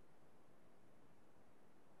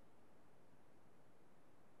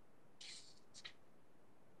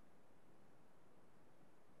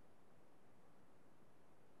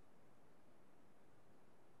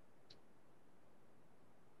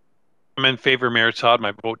 I'm in favor, Mayor Todd.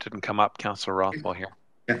 My vote didn't come up. Councillor Rothwell here.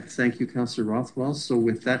 Yeah, thank you, Councillor Rothwell. So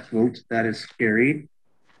with that vote, that is carried.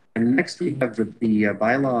 And next we have the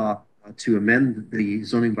bylaw to amend the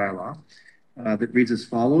zoning bylaw that reads as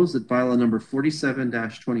follows, that bylaw number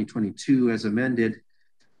 47-2022 as amended,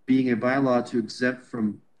 being a bylaw to exempt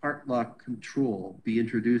from part lock control, be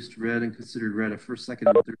introduced, read, and considered read a first, second,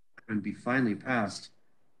 and third, and be finally passed,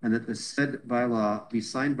 and that the said bylaw be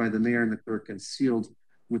signed by the mayor and the clerk and sealed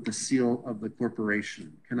with the seal of the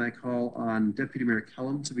corporation. Can I call on Deputy Mayor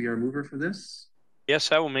Kellum to be our mover for this?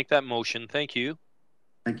 Yes, I will make that motion. Thank you.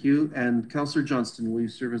 Thank you. And Councillor Johnston, will you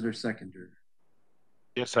serve as our seconder?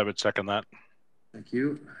 Yes, I would second that. Thank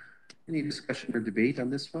you. Any discussion or debate on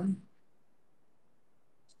this one?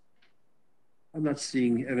 I'm not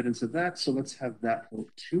seeing evidence of that, so let's have that vote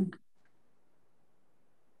too.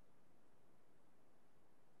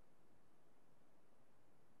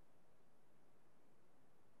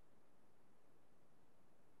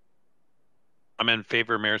 I'm in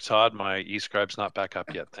favor, Mayor Todd. My e-scribe's not back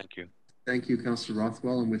up yet. Thank you. Thank you, Councillor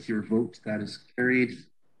Rothwell. And with your vote, that is carried.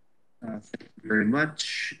 Thank you very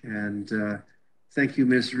much. And thank you,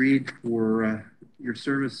 Ms. Reid, for your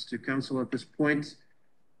service to council at this point.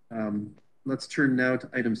 Let's turn now to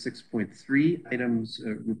item 6.3, items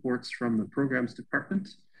reports from the programs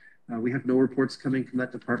department. We have no reports coming from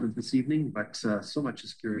that department this evening, but so much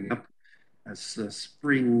is gearing up as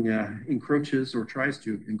spring encroaches or tries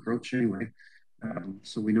to encroach anyway.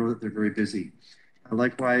 So we know that they're very busy.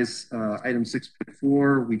 Likewise, item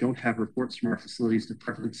 6.4, we don't have reports from our facilities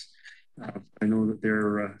departments. I know that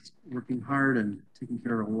they're working hard and taking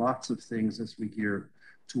care of lots of things as we gear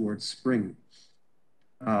towards spring.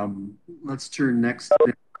 Let's turn next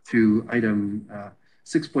to item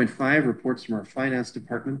 6.5, reports from our finance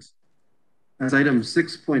department. As item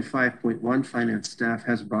 6.5.1, finance staff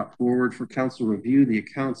has brought forward for council review the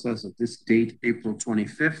accounts as of this date, April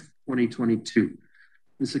 25th, 2022.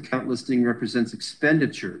 This account listing represents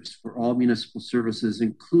expenditures for all municipal services,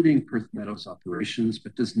 including Perth Meadows operations,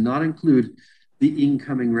 but does not include the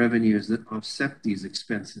incoming revenues that offset these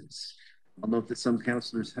expenses. I'll note that some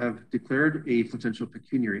councillors have declared a potential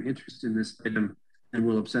pecuniary interest in this item and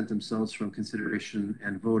will absent themselves from consideration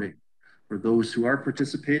and voting. For those who are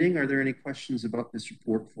participating, are there any questions about this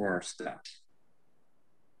report for our staff?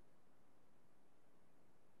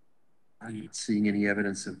 I'm not seeing any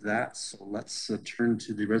evidence of that, so let's turn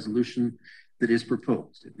to the resolution that is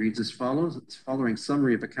proposed. It reads as follows: the following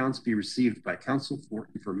summary of accounts be received by council for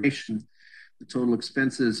information. The total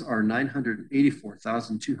expenses are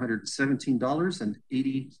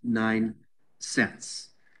 $984,217.89.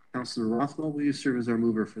 Councillor Rothwell, will you serve as our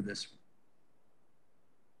mover for this one?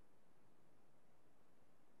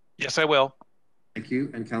 Yes, I will. Thank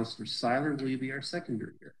you. And Councillor Seiler, will you be our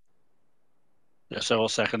seconder here? Yes, I will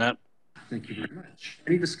second that. Thank you very much.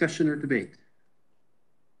 Any discussion or debate?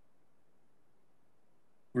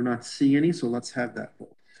 We're not seeing any, so let's have that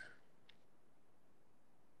vote.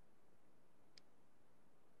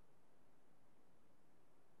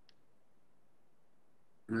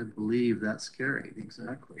 And I believe that's carried,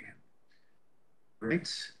 exactly. Right,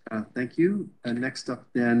 thank you. And next up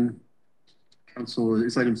then, council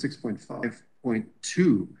is item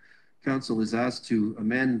 6.5.2. Council is asked to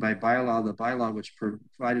amend by bylaw the bylaw which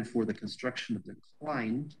provided for the construction of the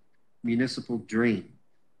Klein municipal drain.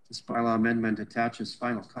 This bylaw amendment attaches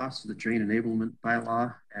final cost to the drain enablement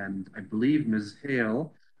bylaw, and I believe Ms.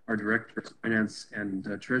 Hale, our Director of Finance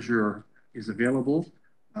and Treasurer, is available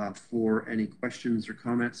for any questions or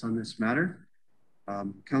comments on this matter.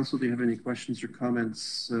 Council, do you have any questions or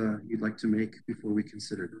comments you'd like to make before we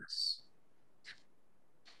consider this?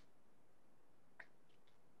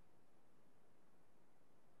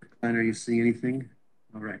 Are you seeing anything?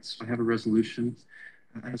 All right, so I have a resolution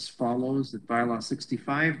as follows: that bylaw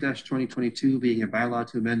 65-2022 being a bylaw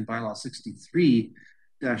to amend bylaw 63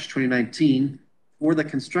 2019 for the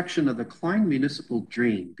construction of the Klein Municipal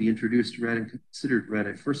Drain be introduced, read, and considered read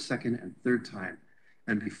a first, second, and third time,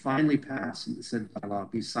 and be finally passed, and the said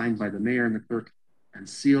bylaw be signed by the mayor and the clerk and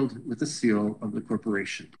sealed with the seal of the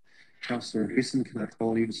corporation. Councillor Grayson, can I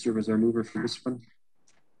call you to serve as our mover for this one?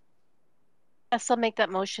 Yes, I'll make that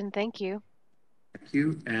motion. Thank you. Thank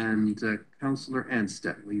you. And Councillor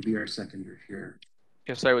Anstead, will you be our seconder here?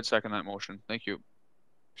 Yes, I would second that motion. Thank you.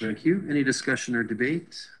 Thank you. Any discussion or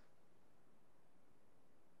debate?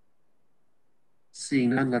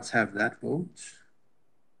 Seeing none, let's have that vote.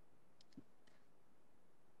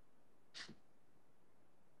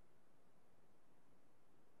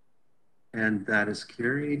 And that is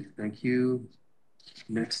carried. Thank you.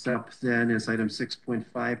 Next up then is item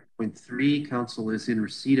 6.5.3. Council is in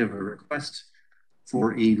receipt of a request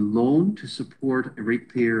for a loan to support a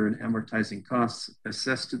ratepayer and amortizing costs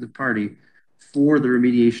assessed to the party for the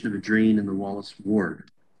remediation of a drain in the Wallace ward.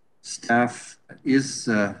 Staff is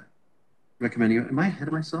recommending, am I ahead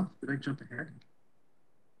of myself? Did I jump ahead?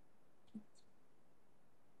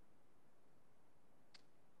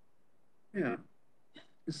 Yeah.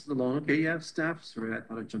 This is the loan. Okay, yeah, staff. Sorry, I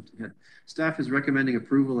thought I jumped ahead. Staff is recommending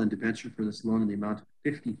approval and debenture for this loan in the amount of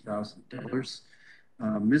 $50,000.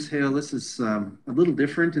 Ms. Hale, this is a little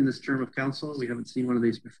different in this term of council. We haven't seen one of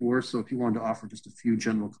these before, so if you wanted to offer just a few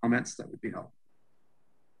general comments, that would be helpful.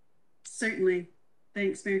 Certainly.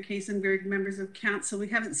 Thanks, Mayor Kaysenberg, members of council. We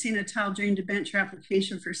haven't seen a tile drain debenture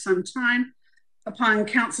application for some time. Upon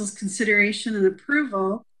council's consideration and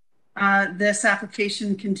approval, this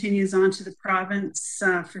application continues on to the province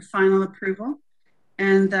for final approval,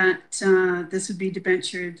 and that this would be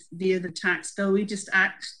debentured via the tax bill. We just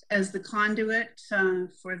act as the conduit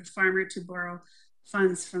for the farmer to borrow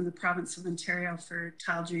funds from the province of Ontario for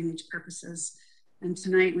tile drainage purposes. And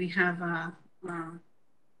tonight we have a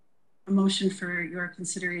motion for your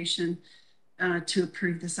consideration to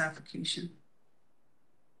approve this application.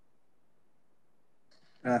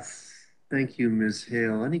 Thank you, Ms.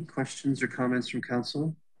 Hale. Any questions or comments from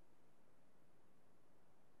council?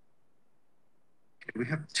 Okay, we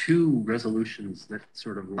have two resolutions that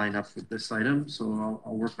sort of line up with this item, so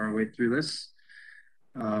I'll work our way through this.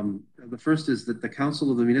 The first is that the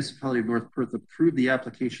Council of the Municipality of North Perth approved the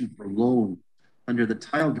application for loan under the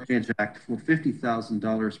Tile Drainage Act for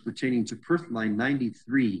 $50,000 pertaining to Perth Line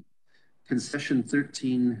 93, Concession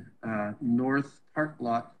 13 North, Part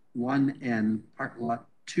Lot 1 and Part Lot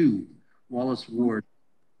 2, Wallace Ward,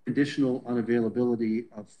 conditional unavailability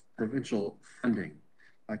of provincial funding.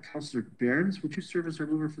 Councillor Behrens, would you serve as our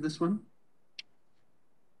mover for this one?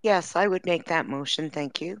 Yes, I would make that motion.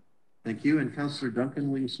 Thank you. Thank you. And Councillor Duncan,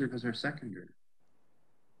 will you serve as our seconder?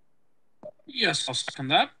 Yes, I'll second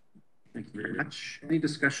that. Thank you very much. Any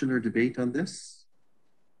discussion or debate on this?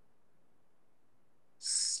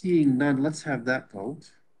 Seeing none, let's have that vote.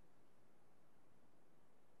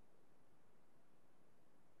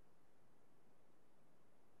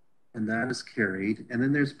 And that is carried. And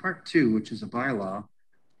then there's part two, which is a bylaw.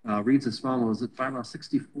 Reads as follows: that bylaw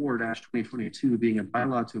 64-2022 being a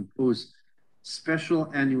bylaw to impose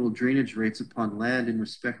special annual drainage rates upon land in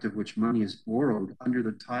respect of which money is borrowed under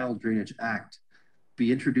the Tile Drainage Act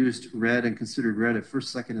be introduced, read, and considered read a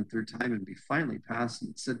first, second, and third time, and be finally passed,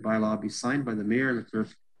 and said bylaw be signed by the mayor and the clerk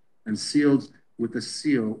and sealed with the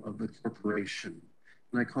seal of the corporation.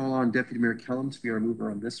 And I call on Deputy Mayor Kellum to be our mover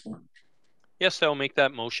on this one. Yes, I'll make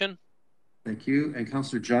that motion. Thank you. And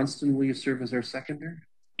Councillor Johnston, will you serve as our seconder?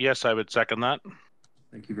 Yes, I would second that.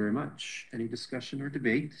 Thank you very much. Any discussion or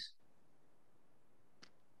debate?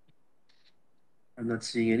 I'm not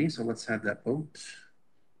seeing any, so let's have that vote.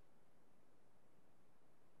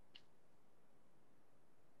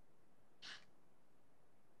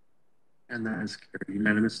 And that is carried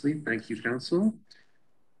unanimously. Thank you, Council.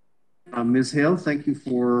 Ms. Hale, thank you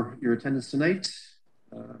for your attendance tonight.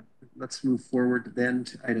 Let's move forward then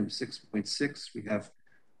to item 6.6. We have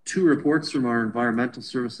two reports from our Environmental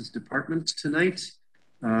Services Department tonight.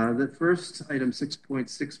 The first, item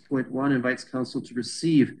 6.6.1, invites Council to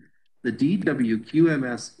receive the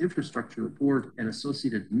DWQMS Infrastructure Report and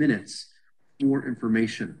associated minutes for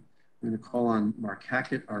information. I'm going to call on Mark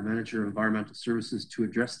Hackett, our Manager of Environmental Services, to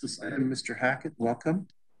address this item. Mr. Hackett, welcome.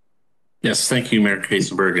 Yes, thank you, Mayor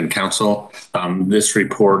Kaysenberg and Council. This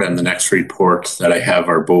report and the next report that I have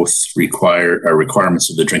are both requirements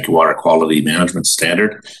of the Drinking Water Quality Management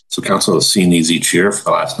Standard. So Council has seen these each year for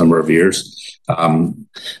the last number of years.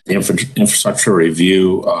 The infrastructure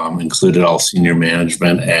review included all senior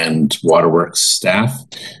management and waterworks staff,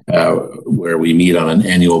 where we meet on an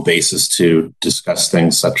annual basis to discuss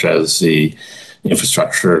things such as the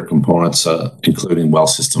infrastructure components, including well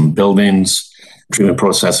system buildings, treatment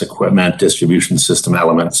process equipment, distribution system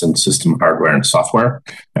elements, and system hardware and software.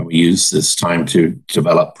 And we use this time to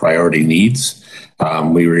develop priority needs.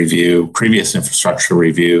 We review previous infrastructure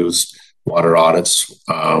reviews, water audits.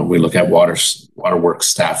 We look at waterworks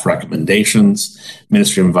staff recommendations,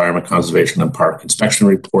 Ministry of Environment, Conservation, and Park inspection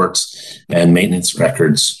reports, and maintenance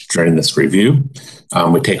records during this review.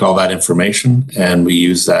 We take all that information and we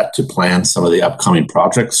use that to plan some of the upcoming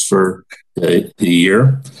projects for the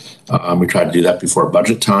year. We try to do that before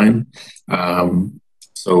budget time.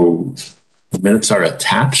 So the minutes are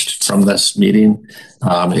attached from this meeting.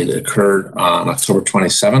 It occurred on October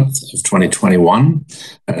 27th of 2021.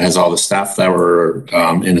 It has all the staff that were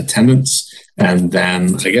in attendance. And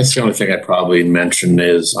then I guess the only thing I'd probably mention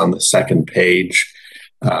is on the second page,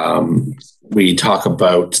 we talk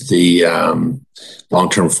about the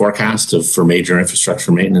long-term forecast for major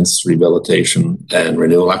infrastructure maintenance, rehabilitation, and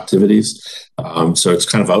renewal activities. So it's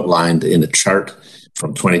kind of outlined in a chart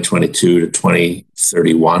from 2022 to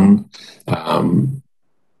 2031.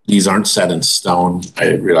 These aren't set in stone.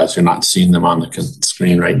 I realize you're not seeing them on the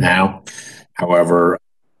screen right now. However,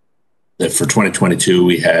 for 2022,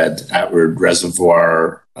 we had Atwood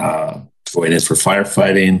Reservoir going in for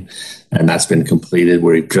firefighting, and that's been completed.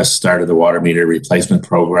 We've just started the water meter replacement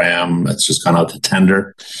program. It's just gone out to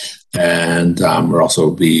tender. And we'll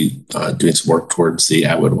also be doing some work towards the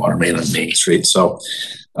Atwood water main on Main Street. So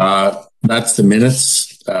that's the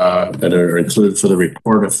minutes that are included for the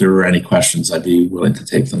report. If there were any questions, I'd be willing to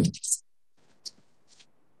take them. Thank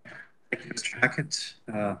you, Mr. Hackett.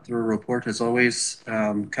 Thorough report as always.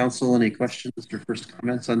 Council, any questions or first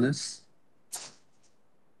comments on this?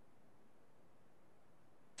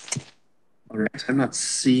 All right, I'm not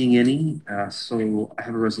seeing any. So I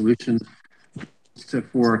have a resolution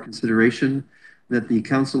for consideration that the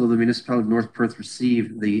Council of the Municipality of North Perth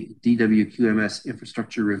receive the DWQMS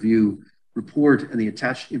Infrastructure Review Report and the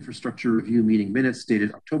attached Infrastructure Review meeting minutes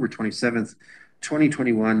dated October 27th,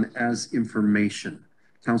 2021 as information.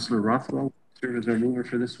 Councillor Rothwell, serve as our mover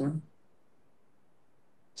for this one.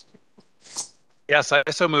 Yes, I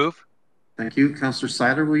so move. Thank you. Councillor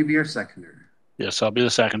Seiler, will you be our seconder? Yes, I'll be the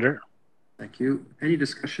seconder. Thank you. Any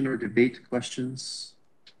discussion or debate, questions?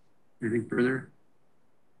 Anything further?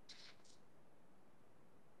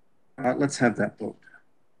 Let's have that vote.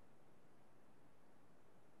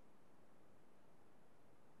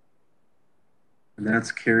 And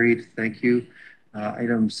that's carried. Thank you.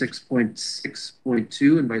 Item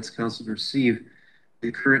 6.6.2 invites council to receive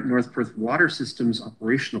the current North Perth water systems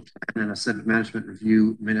operational plan and a set of management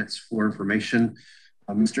review minutes for information.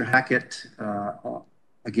 Mr. Hackett,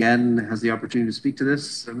 again, has the opportunity to speak to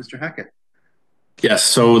this. Mr. Hackett. Yes,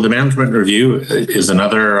 so the management review is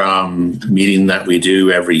another meeting that we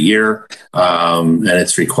do every year, and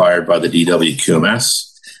it's required by the DWQMS.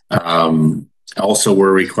 Also,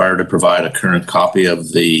 we're required to provide a current copy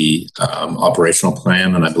of the operational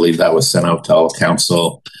plan, and I believe that was sent out to all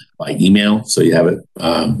council by email, so you have it,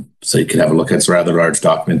 so you can have a look. It's a rather large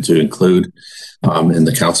document to include in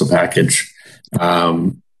the council package.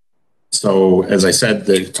 So as I said,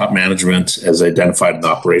 the top management, as identified in the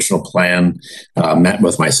operational plan, met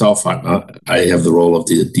with myself. I have the role of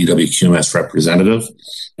the DWQMS representative,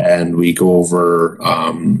 and we go over,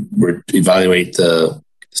 we evaluate the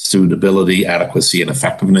suitability, adequacy, and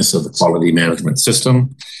effectiveness of the quality management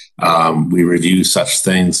system. We review such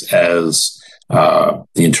things as the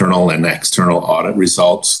internal and external audit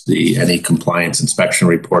results, any compliance inspection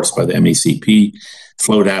reports by the MECP,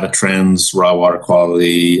 flow data trends, raw water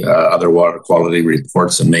quality, other water quality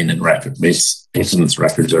reports, and maintenance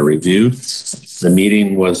records are reviewed. The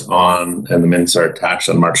meeting was on, and the minutes are attached,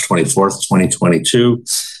 on March 24th, 2022.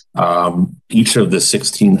 Each of the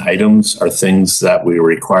 16 items are things that we were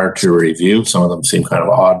required to review. Some of them seem kind of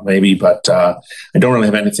odd maybe, but I don't really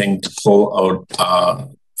have anything to pull out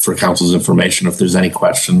for council's information. If there's any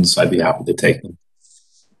questions, I'd be happy to take them.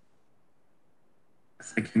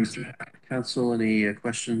 Thank you, Mr. Council. Any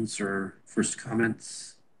questions or first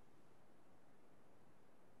comments?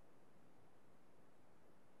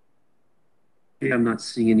 Okay, I'm not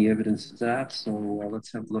seeing any evidence of that, so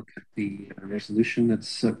let's have a look at the resolution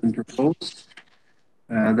that's been proposed.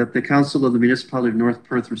 That the Council of the Municipality of North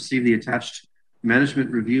Perth receive the attached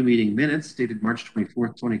management review meeting minutes dated March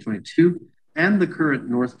 24th, 2022, and the current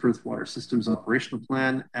North Perth Water Systems operational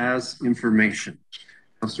plan as information.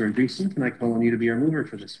 Councillor Andreessen, can I call on you to be our mover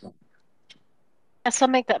for this one? Yes, I'll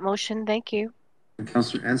make that motion. Thank you. And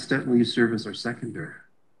Councillor Anstett, will you serve as our seconder?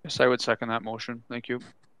 Yes, I would second that motion. Thank you.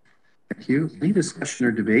 Thank you. Any discussion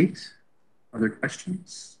or debate? Other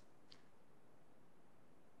questions?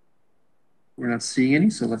 We're not seeing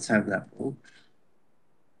any, so let's have that vote.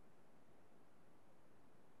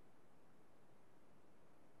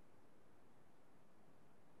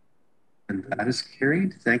 And that is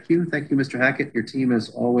carried. Thank you. Thank you, Mr. Hackett, your team as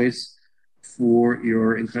always, for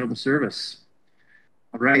your incredible service.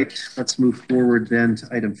 All right, let's move forward then to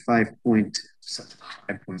item 5.7,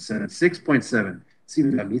 6.7. See,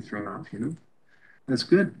 we got me thrown off, you know. That's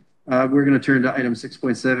good. We're going to turn to item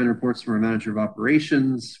 6.7, reports from our manager of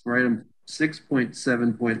operations. For item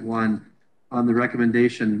 6.7.1, on the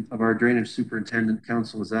recommendation of our drainage superintendent,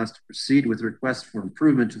 council is asked to proceed with a request for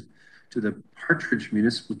improvement to the Partridge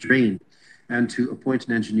Municipal Drain and to appoint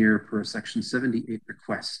an engineer per section 78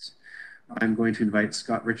 request. I'm going to invite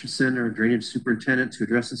Scott Richardson, our drainage superintendent, to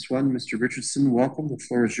address this one. Mr. Richardson, welcome. The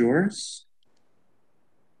floor is yours.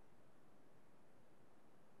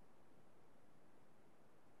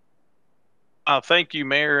 Thank you,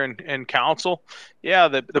 Mayor and Council. Yeah,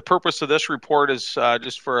 the purpose of this report is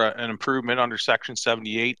just for an improvement under Section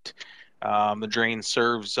 78. The drain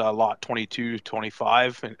serves Lot 22,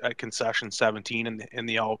 25 at Concession 17 in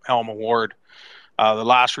the Elma Ward. The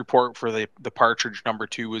last report for the Partridge number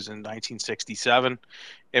 2 was in 1967.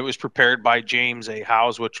 It was prepared by James A.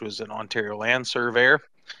 Howes, which was an Ontario land surveyor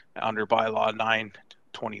under bylaw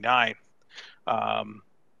 929.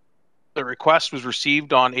 The request was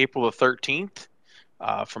received on April the 13th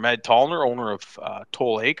from Ed Tollner, owner of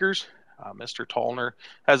Toll Acres. Mr. Tollner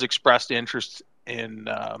has expressed interest in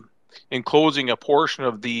closing a portion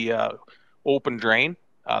of the open drain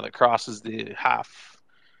that crosses the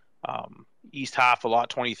east half of Lot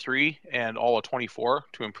 23 and all of 24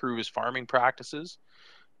 to improve his farming practices.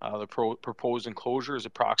 The proposed enclosure is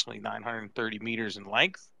approximately 930 meters in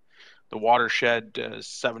length. The watershed is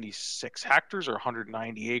 76 hectares or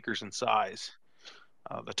 190 acres in size.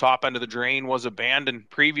 The top end of the drain was abandoned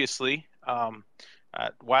previously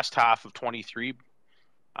at west half of 23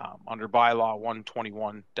 under bylaw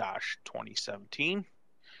 121-2017.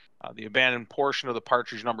 The abandoned portion of the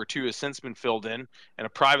Partridge number 2 has since been filled in, and a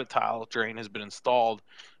private tile drain has been installed.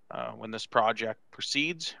 When this project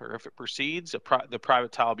proceeds, or if it proceeds, the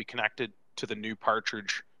private tile will be connected to the new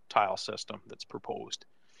Partridge tile system that's proposed.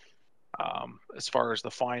 As far as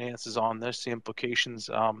the finances on this, the implications,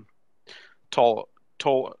 Toll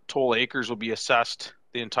Acres will be assessed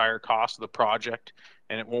the entire cost of the project,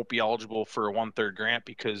 and it won't be eligible for a 1/3 grant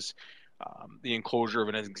because the enclosure of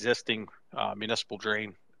an existing municipal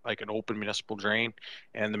drain, like an open municipal drain,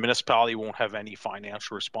 and the municipality won't have any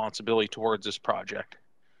financial responsibility towards this project.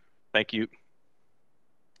 Thank you.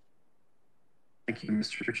 Thank you,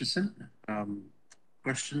 Mr. Richardson.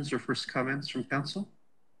 Questions or first comments from council?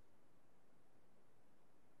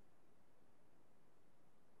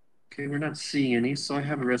 Okay, we're not seeing any, so I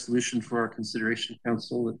have a resolution for our consideration,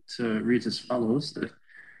 council, that reads as follows: that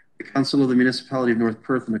the Council of the Municipality of North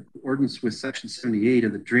Perth, in accordance with Section 78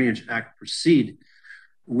 of the Drainage Act, proceed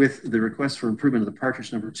with the request for improvement of the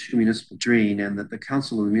Partridge number 2 municipal drain, and that the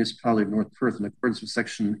Council of the Municipality of North Perth, in accordance with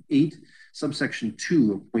Section 8, subsection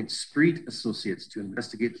 2, appoint Spreet Associates to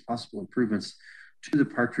investigate possible improvements to the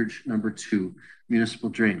Partridge number 2 municipal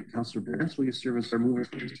drain. Councillor Burns, will you serve as our mover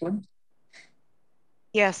for this one?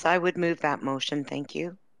 Yes, I would move that motion. Thank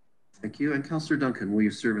you. Thank you. And Councillor Duncan, will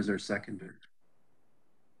you serve as our seconder?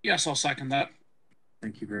 Yes, I'll second that.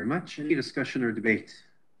 Thank you very much. Any discussion or debate?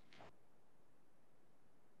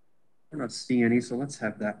 We're not seeing any, so let's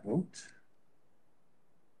have that vote.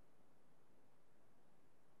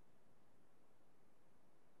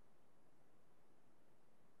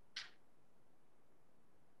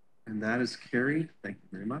 And that is carried. Thank you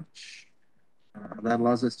very much. That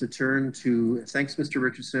allows us to turn to, thanks, Mr.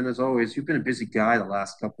 Richardson. As always, you've been a busy guy the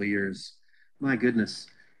last couple of years. My goodness,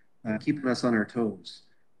 keeping us on our toes.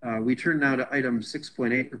 We turn now to item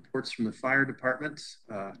 6.8, reports from the fire department.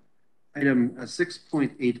 Item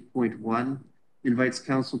 6.8.1 invites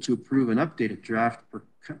council to approve an updated draft for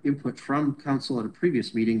input from council at a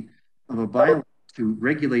previous meeting of a bylaw to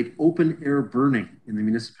regulate open air burning in the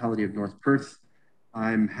municipality of North Perth.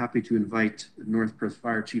 I'm happy to invite North Perth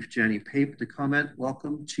Fire Chief Jenny Pape to comment.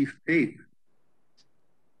 Welcome, Chief Pape.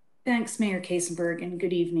 Thanks, Mayor Kaysenberg, and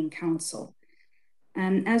good evening, Council.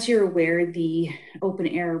 As you're aware, the open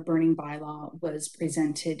air burning bylaw was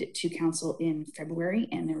presented to Council in February,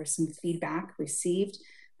 and there was some feedback received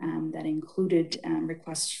that included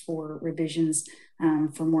requests for revisions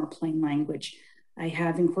for more plain language. I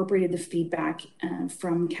have incorporated the feedback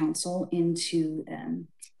from Council into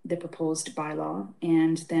the proposed bylaw,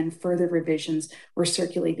 and then further revisions were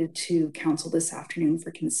circulated to Council this afternoon for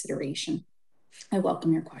consideration. I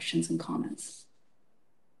welcome your questions and comments.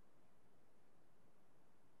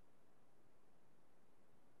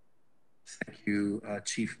 Thank you,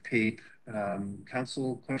 Chief Pape.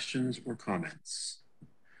 Council questions or comments?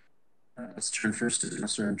 Let's turn first to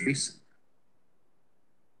Councillor Andreessen.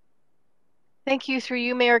 Thank you, through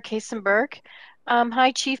you, Mayor Kasenberg.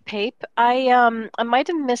 Hi, Chief Pape. I might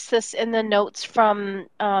have missed this in the notes from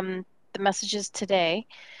the messages today,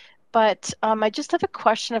 but I just have a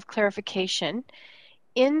question of clarification.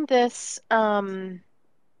 In this, in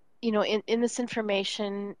this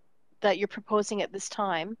information that you're proposing at this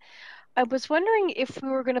time, I was wondering if we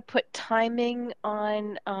were going to put timing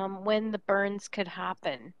on when the burns could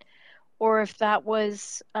happen, or if that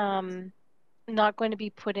was not going to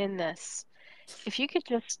be put in this. If you could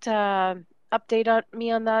just update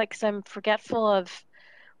me on that, because I'm forgetful of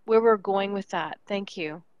where we're going with that. Thank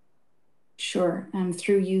you. Sure.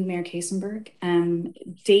 Through you, Mayor Kasenberg.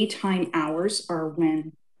 Daytime hours are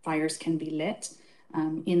when fires can be lit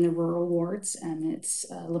in the rural wards, and it's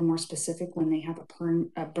a little more specific when they have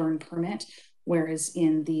a burn permit, whereas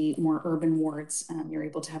in the more urban wards, you're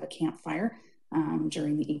able to have a campfire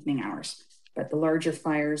during the evening hours. But the larger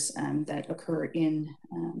fires that occur in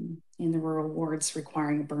the rural wards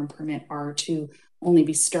requiring a burn permit are to only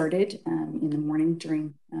be started in the morning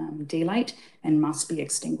during daylight and must be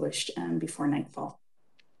extinguished before nightfall.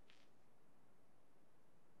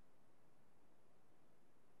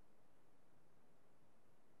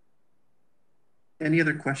 Any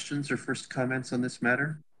other questions or first comments on this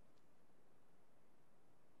matter?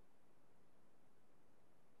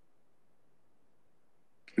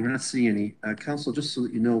 Okay, we're not seeing any. Council, just so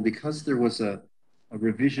that you know, because there was a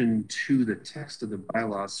revision to the text of the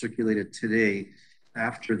bylaws circulated today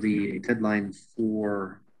after the deadline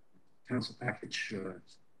for council package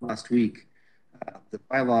last week, the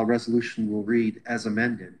bylaw resolution will read as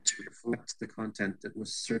amended to reflect the content that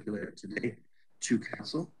was circulated today to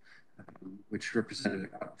council, which represented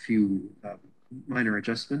a few minor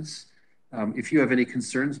adjustments. If you have any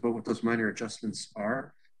concerns about what those minor adjustments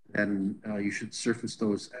are, then you should surface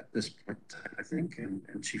those at this point, I think,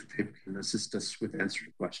 and Chief Pape can assist us with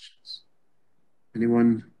answering questions.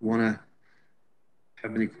 Anyone want to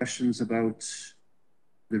have any questions about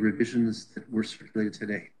the revisions that were circulated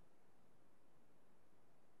today?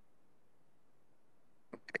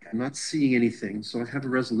 Okay, I'm not seeing anything, so I have a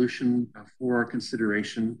resolution for our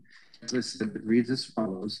consideration. As I said, it reads as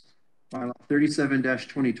follows. Bylaw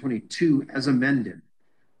 37-2022 as amended,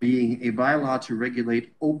 being a bylaw to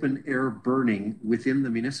regulate open air burning within the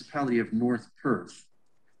municipality of North Perth,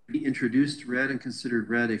 be introduced, read, and considered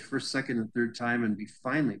read a first, second, and third time, and be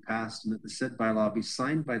finally passed, and that the said bylaw be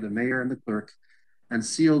signed by the mayor and the clerk and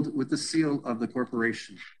sealed with the seal of the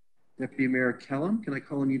corporation. Deputy Mayor Kellum, can I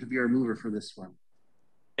call on you to be our mover for this one?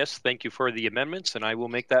 Yes, thank you for the amendments, and I will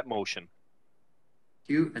make that motion.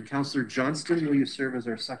 Thank you. And Councillor Johnston, will you serve as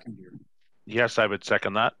our seconder? Yes, I would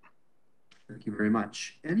second that. Thank you very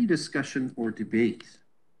much. Any discussion or debate?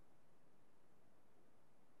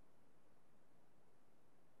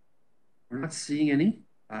 We're not seeing any,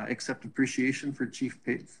 except appreciation for Chief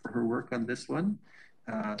Pape for her work on this one.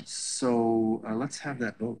 So let's have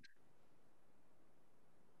that vote.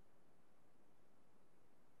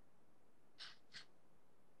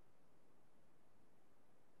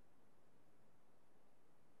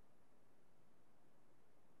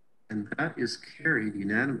 And that is carried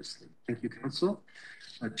unanimously. Thank you, Council.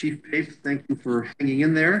 Chief Pape, thank you for hanging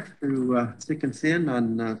in there through thick and thin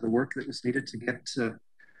on the work that was needed to get to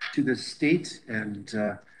this state. And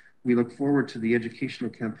we look forward to the educational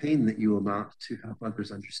campaign that you will mount to help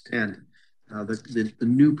others understand the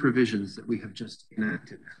new provisions that we have just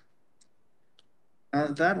enacted.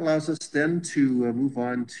 That allows us then to move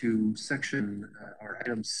on to section, or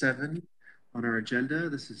item 7 on our agenda.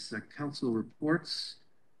 This is council reports.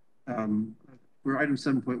 For item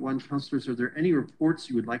 7.1, councillors, are there any reports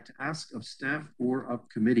you would like to ask of staff or of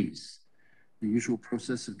committees? The usual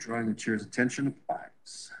process of drawing the chair's attention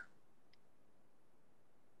applies.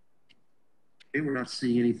 Okay, we're not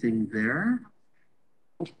seeing anything there.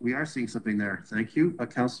 Oh, we are seeing something there. Thank you.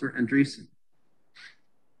 Councillor Andreessen.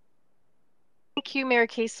 Thank you, Mayor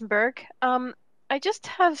Kasenberg. I just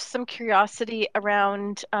have some curiosity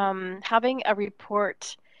around having a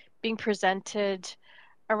report being presented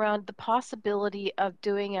around the possibility of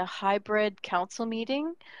doing a hybrid council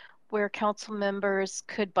meeting where council members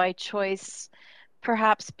could, by choice,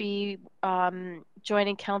 perhaps be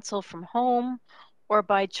joining council from home or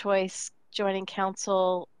by choice joining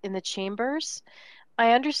council in the chambers.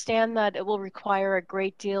 I understand that it will require a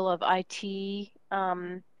great deal of IT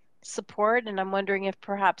support, and I'm wondering if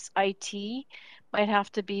perhaps IT might have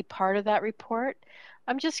to be part of that report.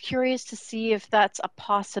 I'm just curious to see if that's a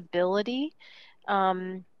possibility,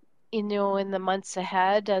 in the months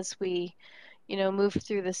ahead as we, move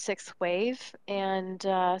through the 6th wave, and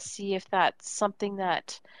see if that's something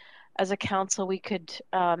that, as a council, we could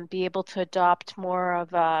be able to adopt more of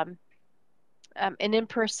an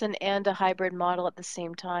in-person and a hybrid model at the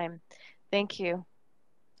same time. Thank you.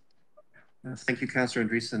 Thank you, Councillor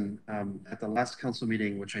Andreessen. At the last council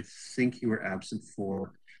meeting, which I think you were absent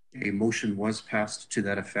for, a motion was passed to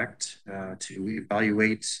that effect to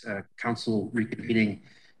evaluate council reconvening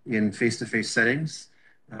in face-to-face settings.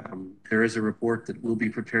 There is a report that will be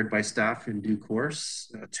prepared by staff in due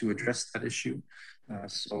course to address that issue.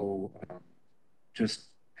 Just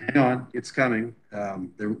hang on, it's coming.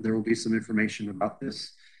 There will be some information about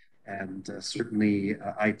this, and certainly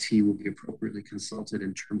IT will be appropriately consulted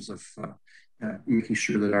in terms of making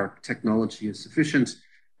sure that our technology is sufficient,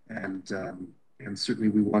 and certainly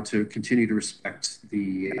we want to continue to respect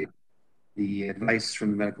the advice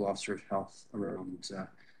from the medical officer of health around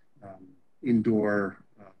indoor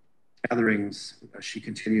gatherings. She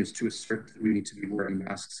continues to assert that we need to be wearing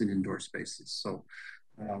masks in indoor spaces. So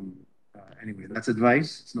anyway, that's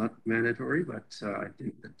advice. It's not mandatory, but I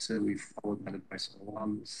think that we've followed that advice all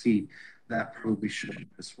along. We'll see that probably should up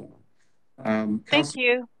as well. Thank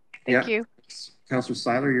you. Thank you. Councillor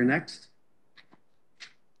Seiler, you're next.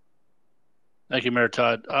 Thank you, Mayor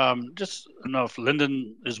Todd. Just I don't know if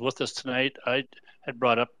Lyndon is with us tonight. I had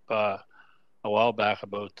brought up a while back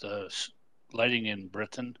about lighting in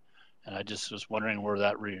Britain, and I just was wondering where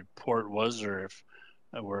that report was, or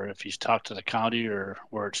if he's talked to the county, or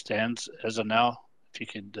where it stands as of now. If you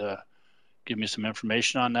could give me some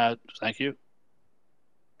information on that, thank you.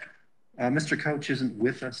 Mr. Couch isn't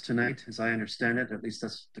with us tonight, as I understand it. At least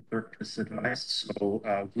that's the clerk has advised.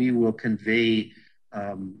 So we will convey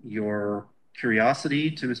your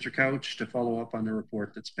curiosity to Mr. Couch to follow up on the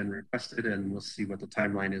report that's been requested, and we'll see what the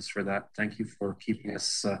timeline is for that. Thank you for keeping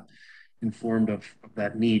us informed of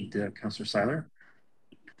that need, Councillor Seiler.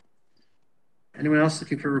 Anyone else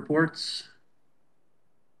looking for reports?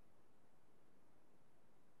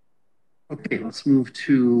 Okay, let's move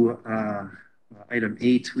to item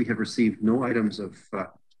 8. We have received no items of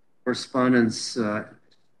correspondence that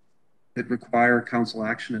require council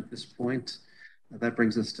action at this point. That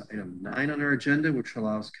brings us to item 9 on our agenda, which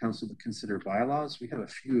allows council to consider bylaws. We have a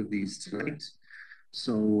few of these tonight,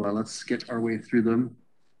 so let's get our way through them.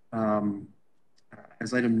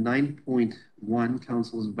 As item 9.1,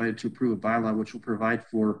 council is invited to approve a bylaw which will provide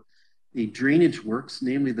for a drainage works,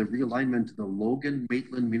 namely the realignment of the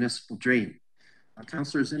Logan-Maitland Municipal Drain.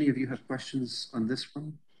 Councillors, any of you have questions on this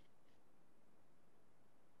one?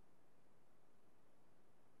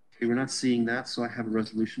 Okay, we're not seeing that, so I have a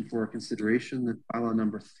resolution for our consideration that bylaw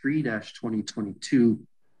number 3-2022,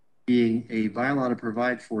 being a bylaw to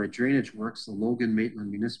provide for a drainage works, the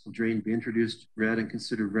Logan-Maitland Municipal Drain, be introduced, read, and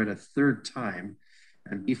considered read a third time,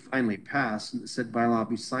 and be finally passed, and the said bylaw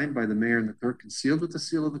be signed by the mayor and the clerk and sealed with the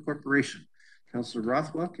seal of the corporation. Councillor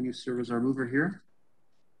Rothwell, can you serve as our mover here?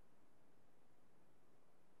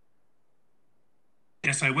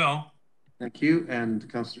 Yes, I will. Thank you.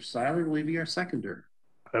 And Councillor Seiler, will you be our seconder?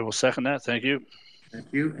 I will second that. Thank you. Thank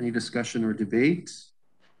you. Any discussion or debate?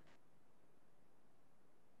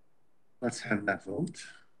 Let's have that vote.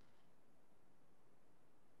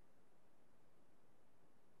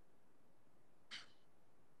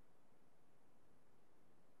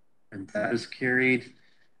 And that is carried.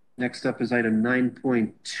 Next up is item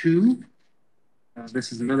 9.2.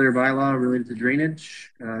 This is another bylaw related to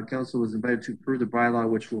drainage. Council was invited to approve the bylaw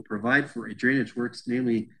which will provide for a drainage works,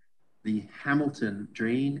 namely the Hamilton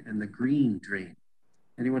Drain and the Green Drain.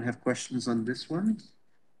 Anyone have questions on this one?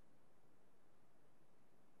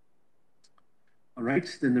 All right,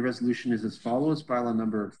 then the resolution is as follows. Bylaw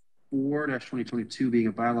number 4-2022 being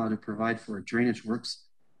a bylaw to provide for a drainage works,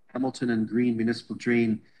 Hamilton and Green Municipal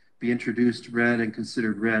Drain, be introduced, read, and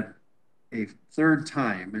considered read a third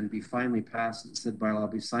time and be finally passed, and said bylaw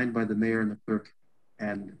be signed by the mayor and the clerk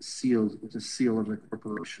and sealed with a seal of the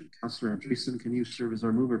corporation. Councillor Andreessen, can you serve as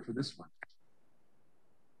our mover for this one?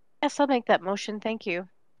 Yes, I'll make that motion. Thank you.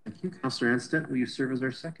 Thank you. Councillor Anstett, will you serve as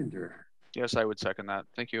our seconder? Yes, I would second that.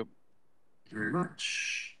 Thank you. Thank you very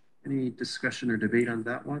much. Any discussion or debate on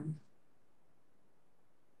that one?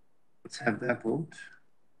 Let's have that vote.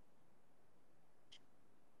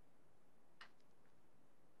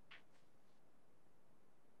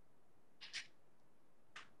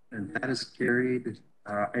 And that is carried.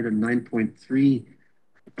 Item 9.3,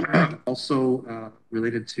 also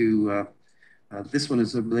related to, this one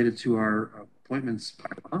is related to our appointments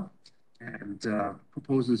bylaw, and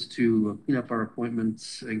proposes to clean up our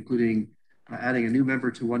appointments, including adding a new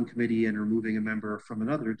member to one committee and removing a member from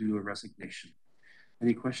another due to a resignation.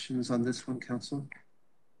 Any questions on this one, Council?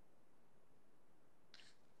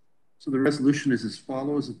 So the resolution is as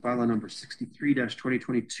follows: of bylaw number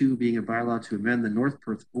 63-2022 being a bylaw to amend the North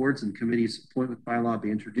Perth boards and committees appointment bylaw be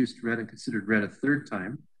introduced, read, and considered read a third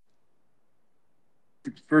time.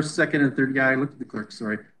 First, second, and third. Yeah, I looked at the clerk.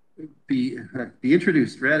 Sorry. Be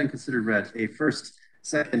introduced, read, and considered read a first,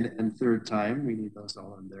 second, and third time. We need those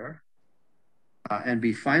all in there. And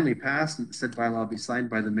be finally passed, and said bylaw be signed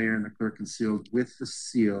by the mayor and the clerk and sealed with the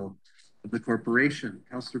seal of the corporation.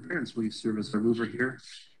 Councillor Barons, will you serve as our mover here?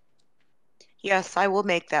 Yes, I will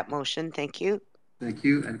make that motion. Thank you. Thank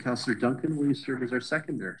you. And Councillor Duncan, will you serve as our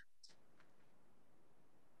seconder?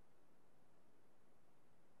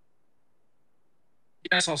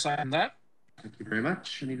 Yes, I'll sign that. Thank you very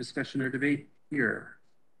much. Any discussion or debate here?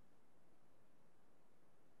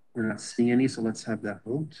 We're not seeing any, so let's have that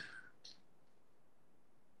vote.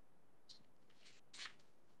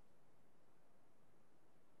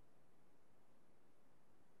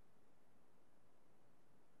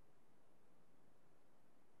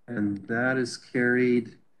 And that is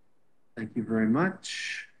carried. Thank you very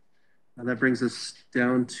much. And that brings us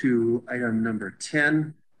down to item number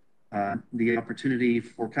 10. The opportunity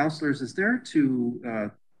for councillors is there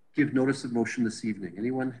to give notice of motion this evening.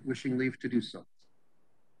 Anyone wishing leave to do so?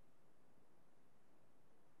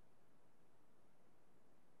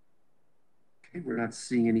 Okay, we're not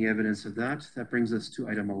seeing any evidence of that. That brings us to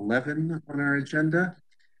item 11 on our agenda.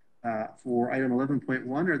 For item 11.1,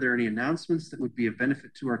 are there any announcements that would be of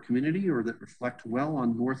benefit to our community or that reflect well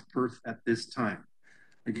on North Perth at this time?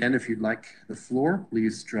 Again, if you'd like the floor,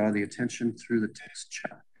 please draw the attention through the text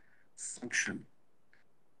chat function.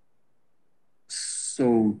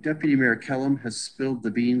 So Deputy Mayor Kellum has spilled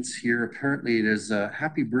the beans here. Apparently it is a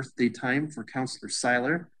happy birthday time for Councillor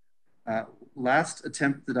Seiler. Last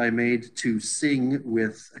attempt that I made to sing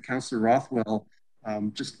with Councillor Rothwell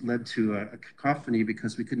just led to a cacophony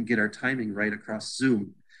because we couldn't get our timing right across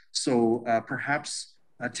Zoom. So perhaps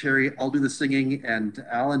Terry, I'll do the singing, and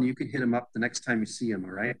Alan, you can hit him up the next time you see him,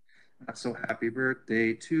 all right? So happy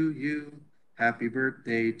birthday to you. Happy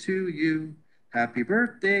birthday to you. Happy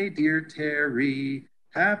birthday, dear Terry.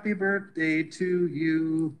 Happy birthday to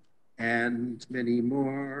you, and many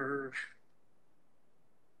more.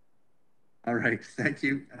 All right, thank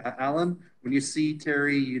you. Alan, when you see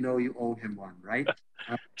Terry, you know you owe him one, right?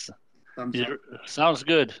 Sounds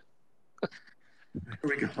good. There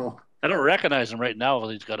we go. I don't recognize him right now while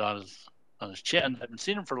he's got on his chin. I haven't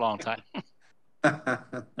seen him for a long time.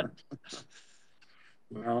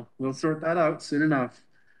 Well, we'll sort that out soon enough.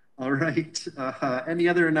 All right. Any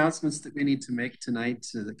other announcements that we need to make tonight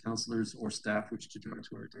that councillors or staff wish to draw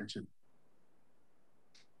to our attention?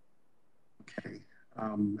 Okay.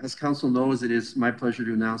 As council knows, it is my pleasure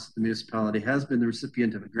to announce that the municipality has been the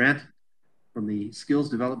recipient of a grant from the Skills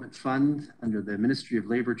Development Fund under the Ministry of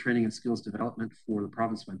Labour, Training and Skills Development for the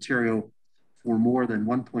province of Ontario for more than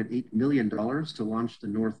 $1.8 million to launch the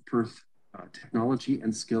North Perth Technology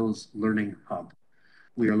and Skills Learning Hub.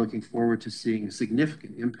 We are looking forward to seeing a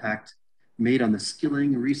significant impact made on the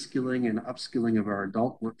skilling, reskilling, and upskilling of our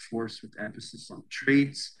adult workforce with emphasis on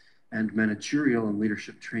trades and managerial and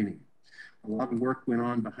leadership training. A lot of work went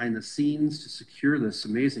on behind the scenes to secure this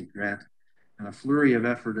amazing grant, and a flurry of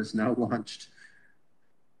effort is now launched,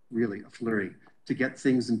 really a flurry, to get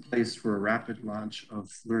things in place for a rapid launch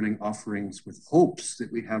of learning offerings with hopes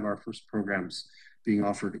that we have our first programs being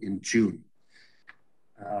offered in June.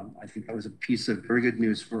 I think that was a piece of very good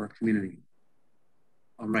news for our community.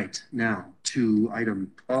 All right, now to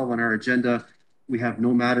item 12 on our agenda. We have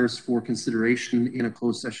no matters for consideration in a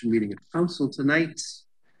closed session meeting of council tonight.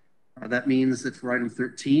 That means that for item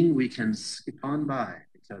 13, we can skip on by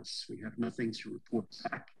because we have nothing to report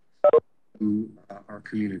back to our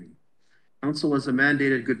community. Council, as a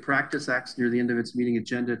mandated good practice, acts near the end of its meeting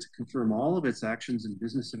agenda to confirm all of its actions and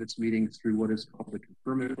business of its meeting through what is called the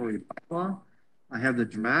confirmatory bylaw. I have the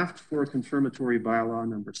draft for a confirmatory bylaw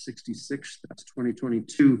number 66, that's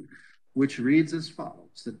 2022, which reads as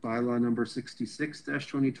follows: that bylaw number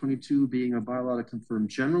 66-2022 being a bylaw to confirm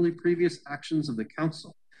generally previous actions of the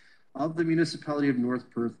council of the municipality of North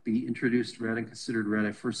Perth be introduced, read, and considered read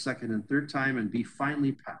a first, second, and third time and be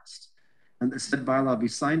finally passed. And the said bylaw be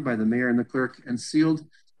signed by the mayor and the clerk and sealed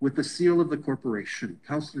with the seal of the corporation.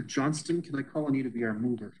 Councillor Johnston, can I call on you to be our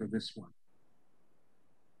mover for this one?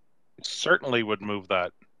 Certainly would move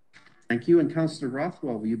that. Thank you. And Councillor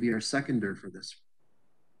Rothwell, will you be our seconder for this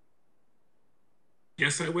one?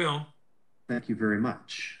 Yes, I will. Thank you very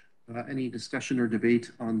much. Any discussion or debate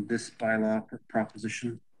on this bylaw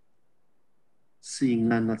proposition? Seeing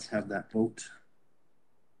none, let's have that vote.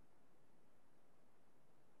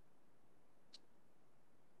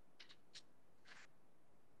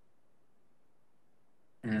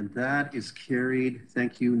 And that is carried.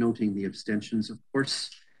 Thank you, noting the abstentions, of course.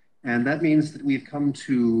 And that means that we've come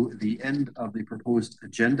to the end of the proposed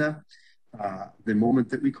agenda, the moment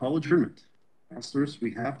that we call adjournment. Councillors,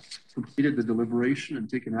 we have completed the deliberation and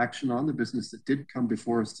taken action on the business that did come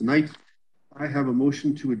before us tonight. I have a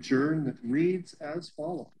motion to adjourn that reads as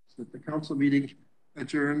follows: that the council meeting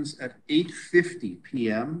adjourns at 8:50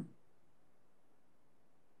 p.m.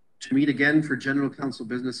 to meet again for general council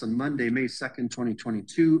business on Monday, May 2nd,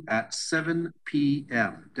 2022 at 7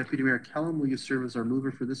 p.m. Deputy Mayor Kellum, will you serve as our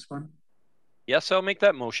mover for this one? Yes, I'll make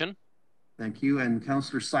that motion. Thank you. And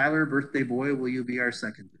Councillor Seiler, birthday boy, will you be our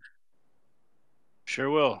seconder?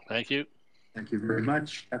 Sure will. Thank you. Thank you very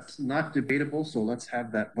much. That's not debatable, so let's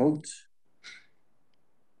have that vote.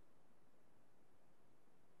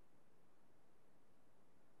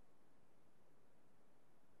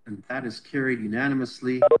 And that is carried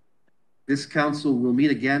unanimously. This council will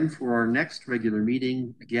meet again for our next regular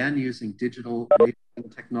meeting, again using digital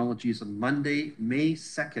technologies on Monday, May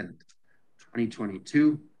 2nd,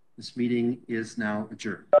 2022. This meeting is now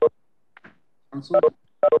adjourned. Council,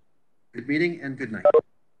 good meeting and good night.